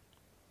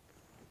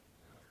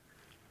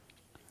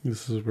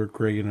 This is where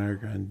Greg and I are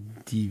going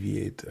to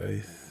deviate, I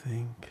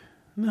think.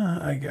 No,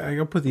 I got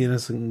to put the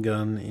Innocent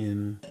Gun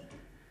in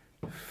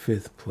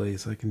 5th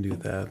place. I can do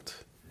that.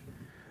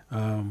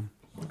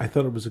 I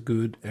thought it was a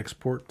good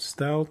export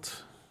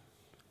stout.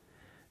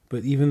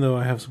 But even though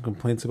I have some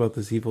complaints about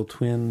this Evil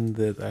Twin,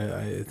 that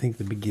I think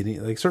the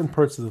beginning, like certain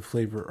parts of the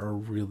flavor are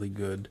really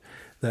good.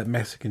 that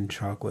Mexican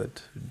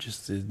chocolate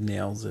just it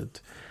nails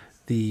it.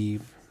 The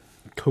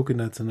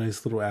coconut's a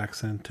nice little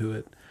accent to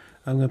it.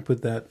 I'm going to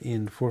put that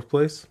in 4th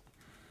place.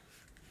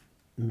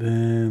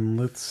 Then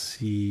let's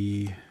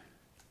see.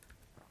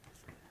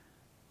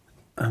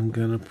 I'm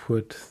going to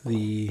put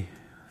the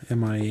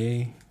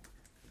MIA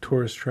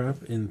Tourist Trap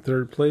in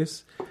 3rd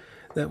place.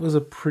 That was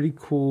a pretty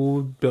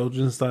cool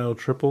Belgian-style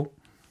triple.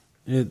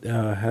 It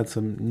had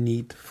some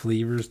neat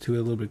flavors to it,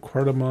 a little bit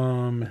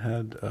cardamom,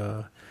 had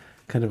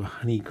kind of a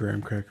honey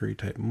graham crackery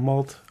type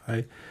malt.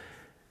 I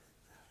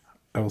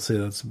will say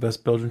that's the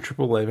best Belgian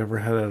triple I've ever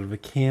had out of a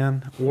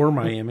can, or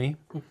Miami.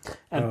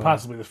 And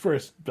possibly the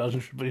first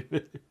Belgian triple.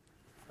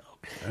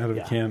 Out of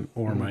a can,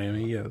 or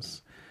Miami,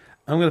 yes.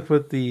 I'm going to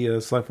put the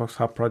Sly Fox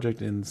Hop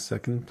Project in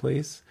 2nd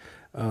place.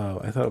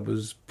 I thought it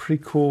was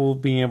pretty cool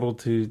being able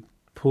to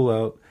pull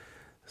out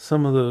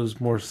some of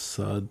those more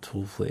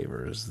subtle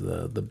flavors,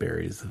 the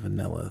berries, the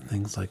vanilla,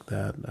 things like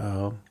that.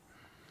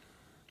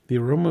 The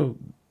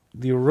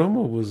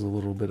aroma was a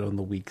little bit on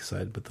the weak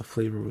side, but the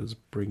flavor was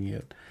bringing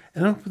it.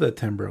 And I'll put that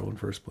 10 Barrel in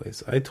 1st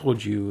place. I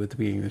told you at the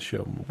beginning of the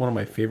show, one of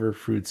my favorite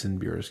fruits in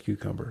beer is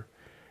cucumber.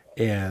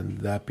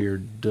 And that beer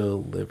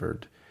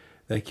delivered.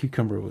 That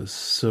cucumber was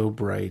so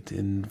bright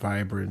and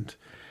vibrant.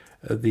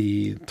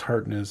 The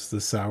tartness,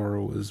 the sour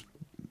was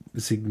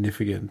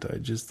significant. I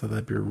just thought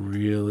that beer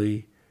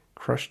really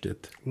crushed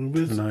it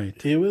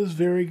tonight. It was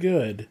very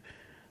good.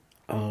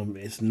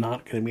 It's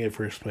not going to be at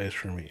 1st place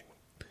for me.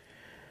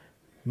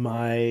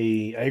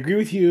 I agree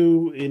with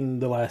you in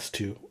the last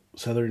two.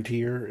 Southern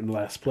Tier in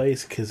last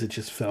place, because it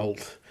just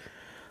felt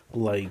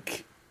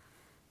like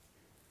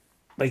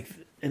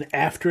an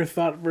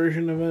afterthought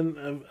version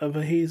of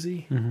a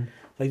hazy. Mm-hmm.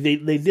 Like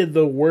they did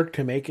the work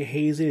to make a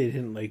hazy. They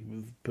didn't like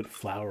put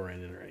flour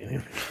in it or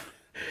anything.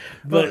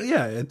 But well,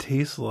 yeah, it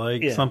tastes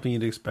like something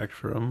you'd expect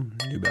from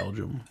New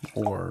Belgium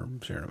or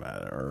Sierra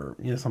Nevada or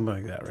something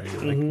like that, right?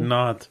 Mm-hmm. Like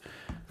not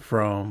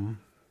from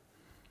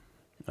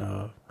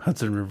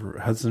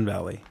Hudson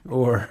Valley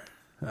or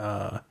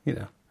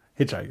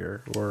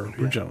Hitchhiker or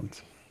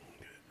Jones,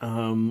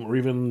 or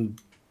even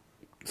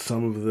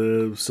some of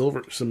the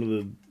silver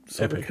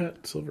Epic.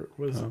 cut silver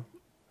was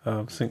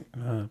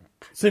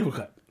single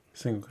cut.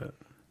 Single cut.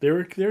 There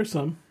were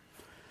some.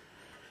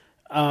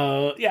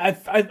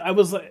 I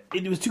was like,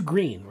 it was too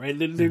green, right?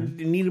 There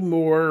needed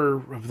more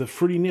of the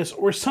fruitiness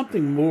or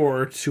something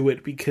more to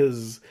it,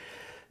 because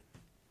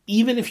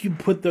even if you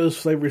put those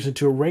flavors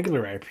into a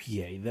regular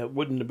IPA, that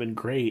wouldn't have been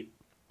great.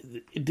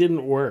 It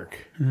didn't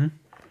work. Mm-hmm.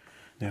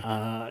 Yeah.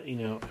 I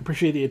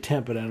appreciate the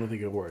attempt, but I don't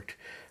think it worked.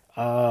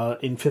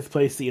 In 5th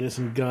place, the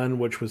Innocent Gun,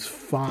 which was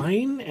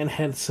fine and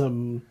had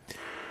some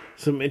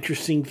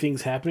interesting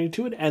things happening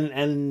to it,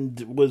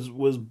 and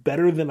was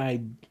better than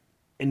I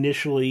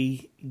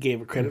initially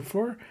gave it credit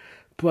for.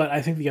 But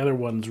I think the other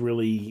ones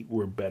really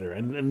were better,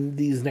 and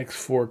these next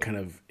 4 kind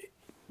of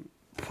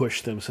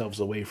pushed themselves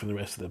away from the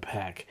rest of the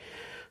pack.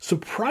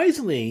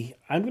 Surprisingly,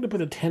 I'm going to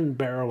put a 10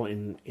 Barrel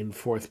in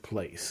 4th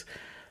place.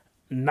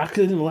 Not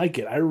because I didn't like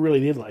it. I really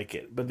did like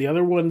it. But the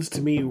other ones,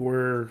 to me,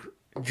 were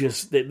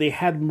just... They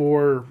had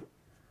more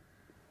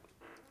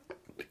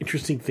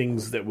interesting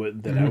things that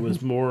I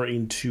was more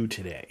into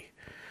today.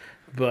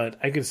 But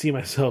I could see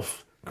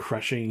myself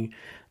crushing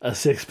a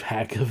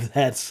 6-pack of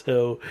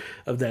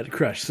that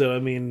crush. So, I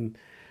mean,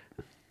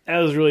 that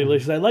was really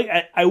delicious.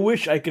 I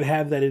wish I could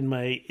have that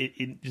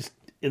just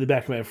in the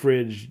back of my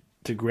fridge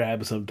to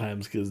grab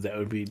sometimes, because that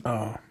would be...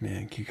 Oh,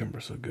 man,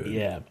 cucumber's so good.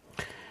 Yeah.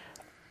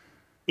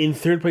 In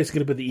 3rd place, I'm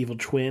going to put the Evil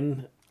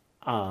Twin.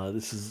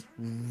 This is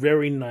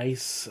very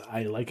nice.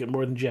 I like it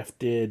more than Jeff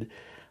did.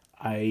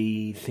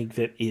 I think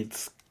that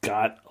it's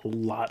got a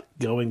lot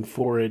going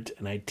for it,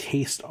 and I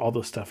taste all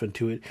the stuff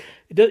into it.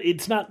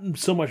 It's not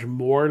so much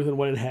more than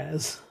what it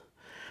has,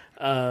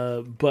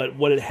 but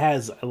what it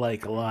has I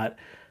like a lot.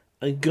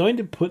 I'm going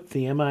to put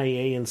the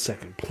MIA in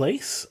 2nd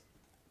place.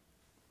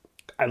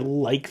 I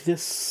like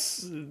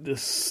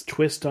this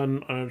twist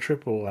on a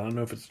triple. I don't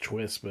know if it's a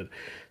twist, but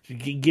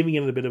giving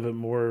it a bit of a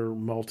more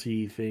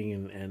malty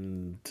thing,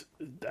 and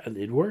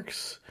it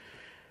works.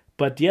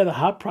 But yeah, the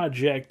Hop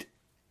Project,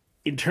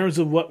 in terms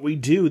of what we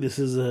do, this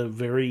is a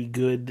very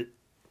good.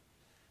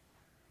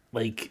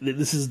 Like,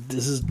 this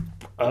is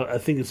a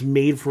thing that's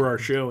made for our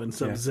show in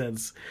some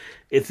sense.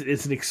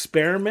 It's an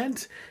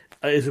experiment.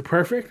 Is it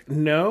perfect?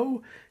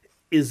 No.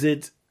 Is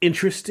it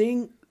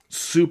interesting?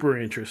 Super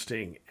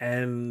interesting,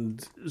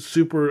 and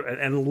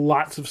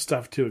lots of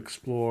stuff to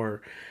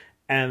explore,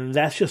 and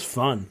that's just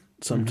fun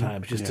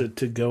sometimes.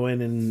 To go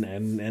in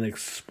and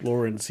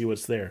explore and see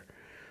what's there.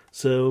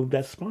 So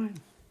that's fine.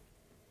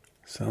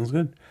 Sounds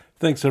good.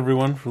 Thanks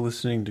everyone for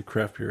listening to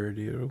Craft Beer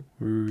Radio.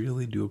 We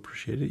really do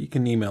appreciate it. You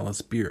can email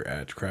us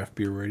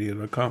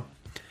beer@craftbeerradio.com.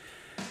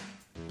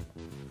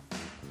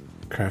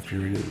 Craft Beer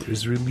Radio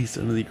is released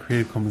under the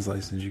Creative Commons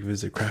license. You can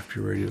visit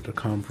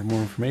craftbeerradio.com for more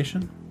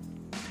information.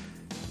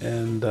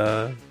 And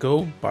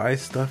go buy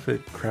stuff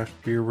at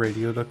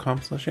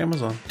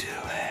craftbeerradio.com/Amazon. Do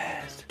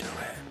it.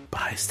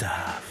 Buy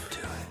stuff. Do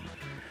it.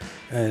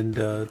 And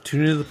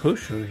tune into the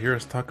post show to hear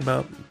us talk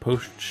about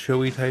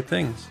post-showy type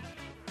things.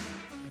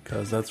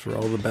 because that's where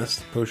all the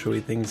best post-showy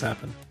things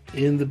happen.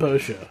 In the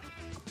post show.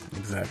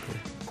 Exactly.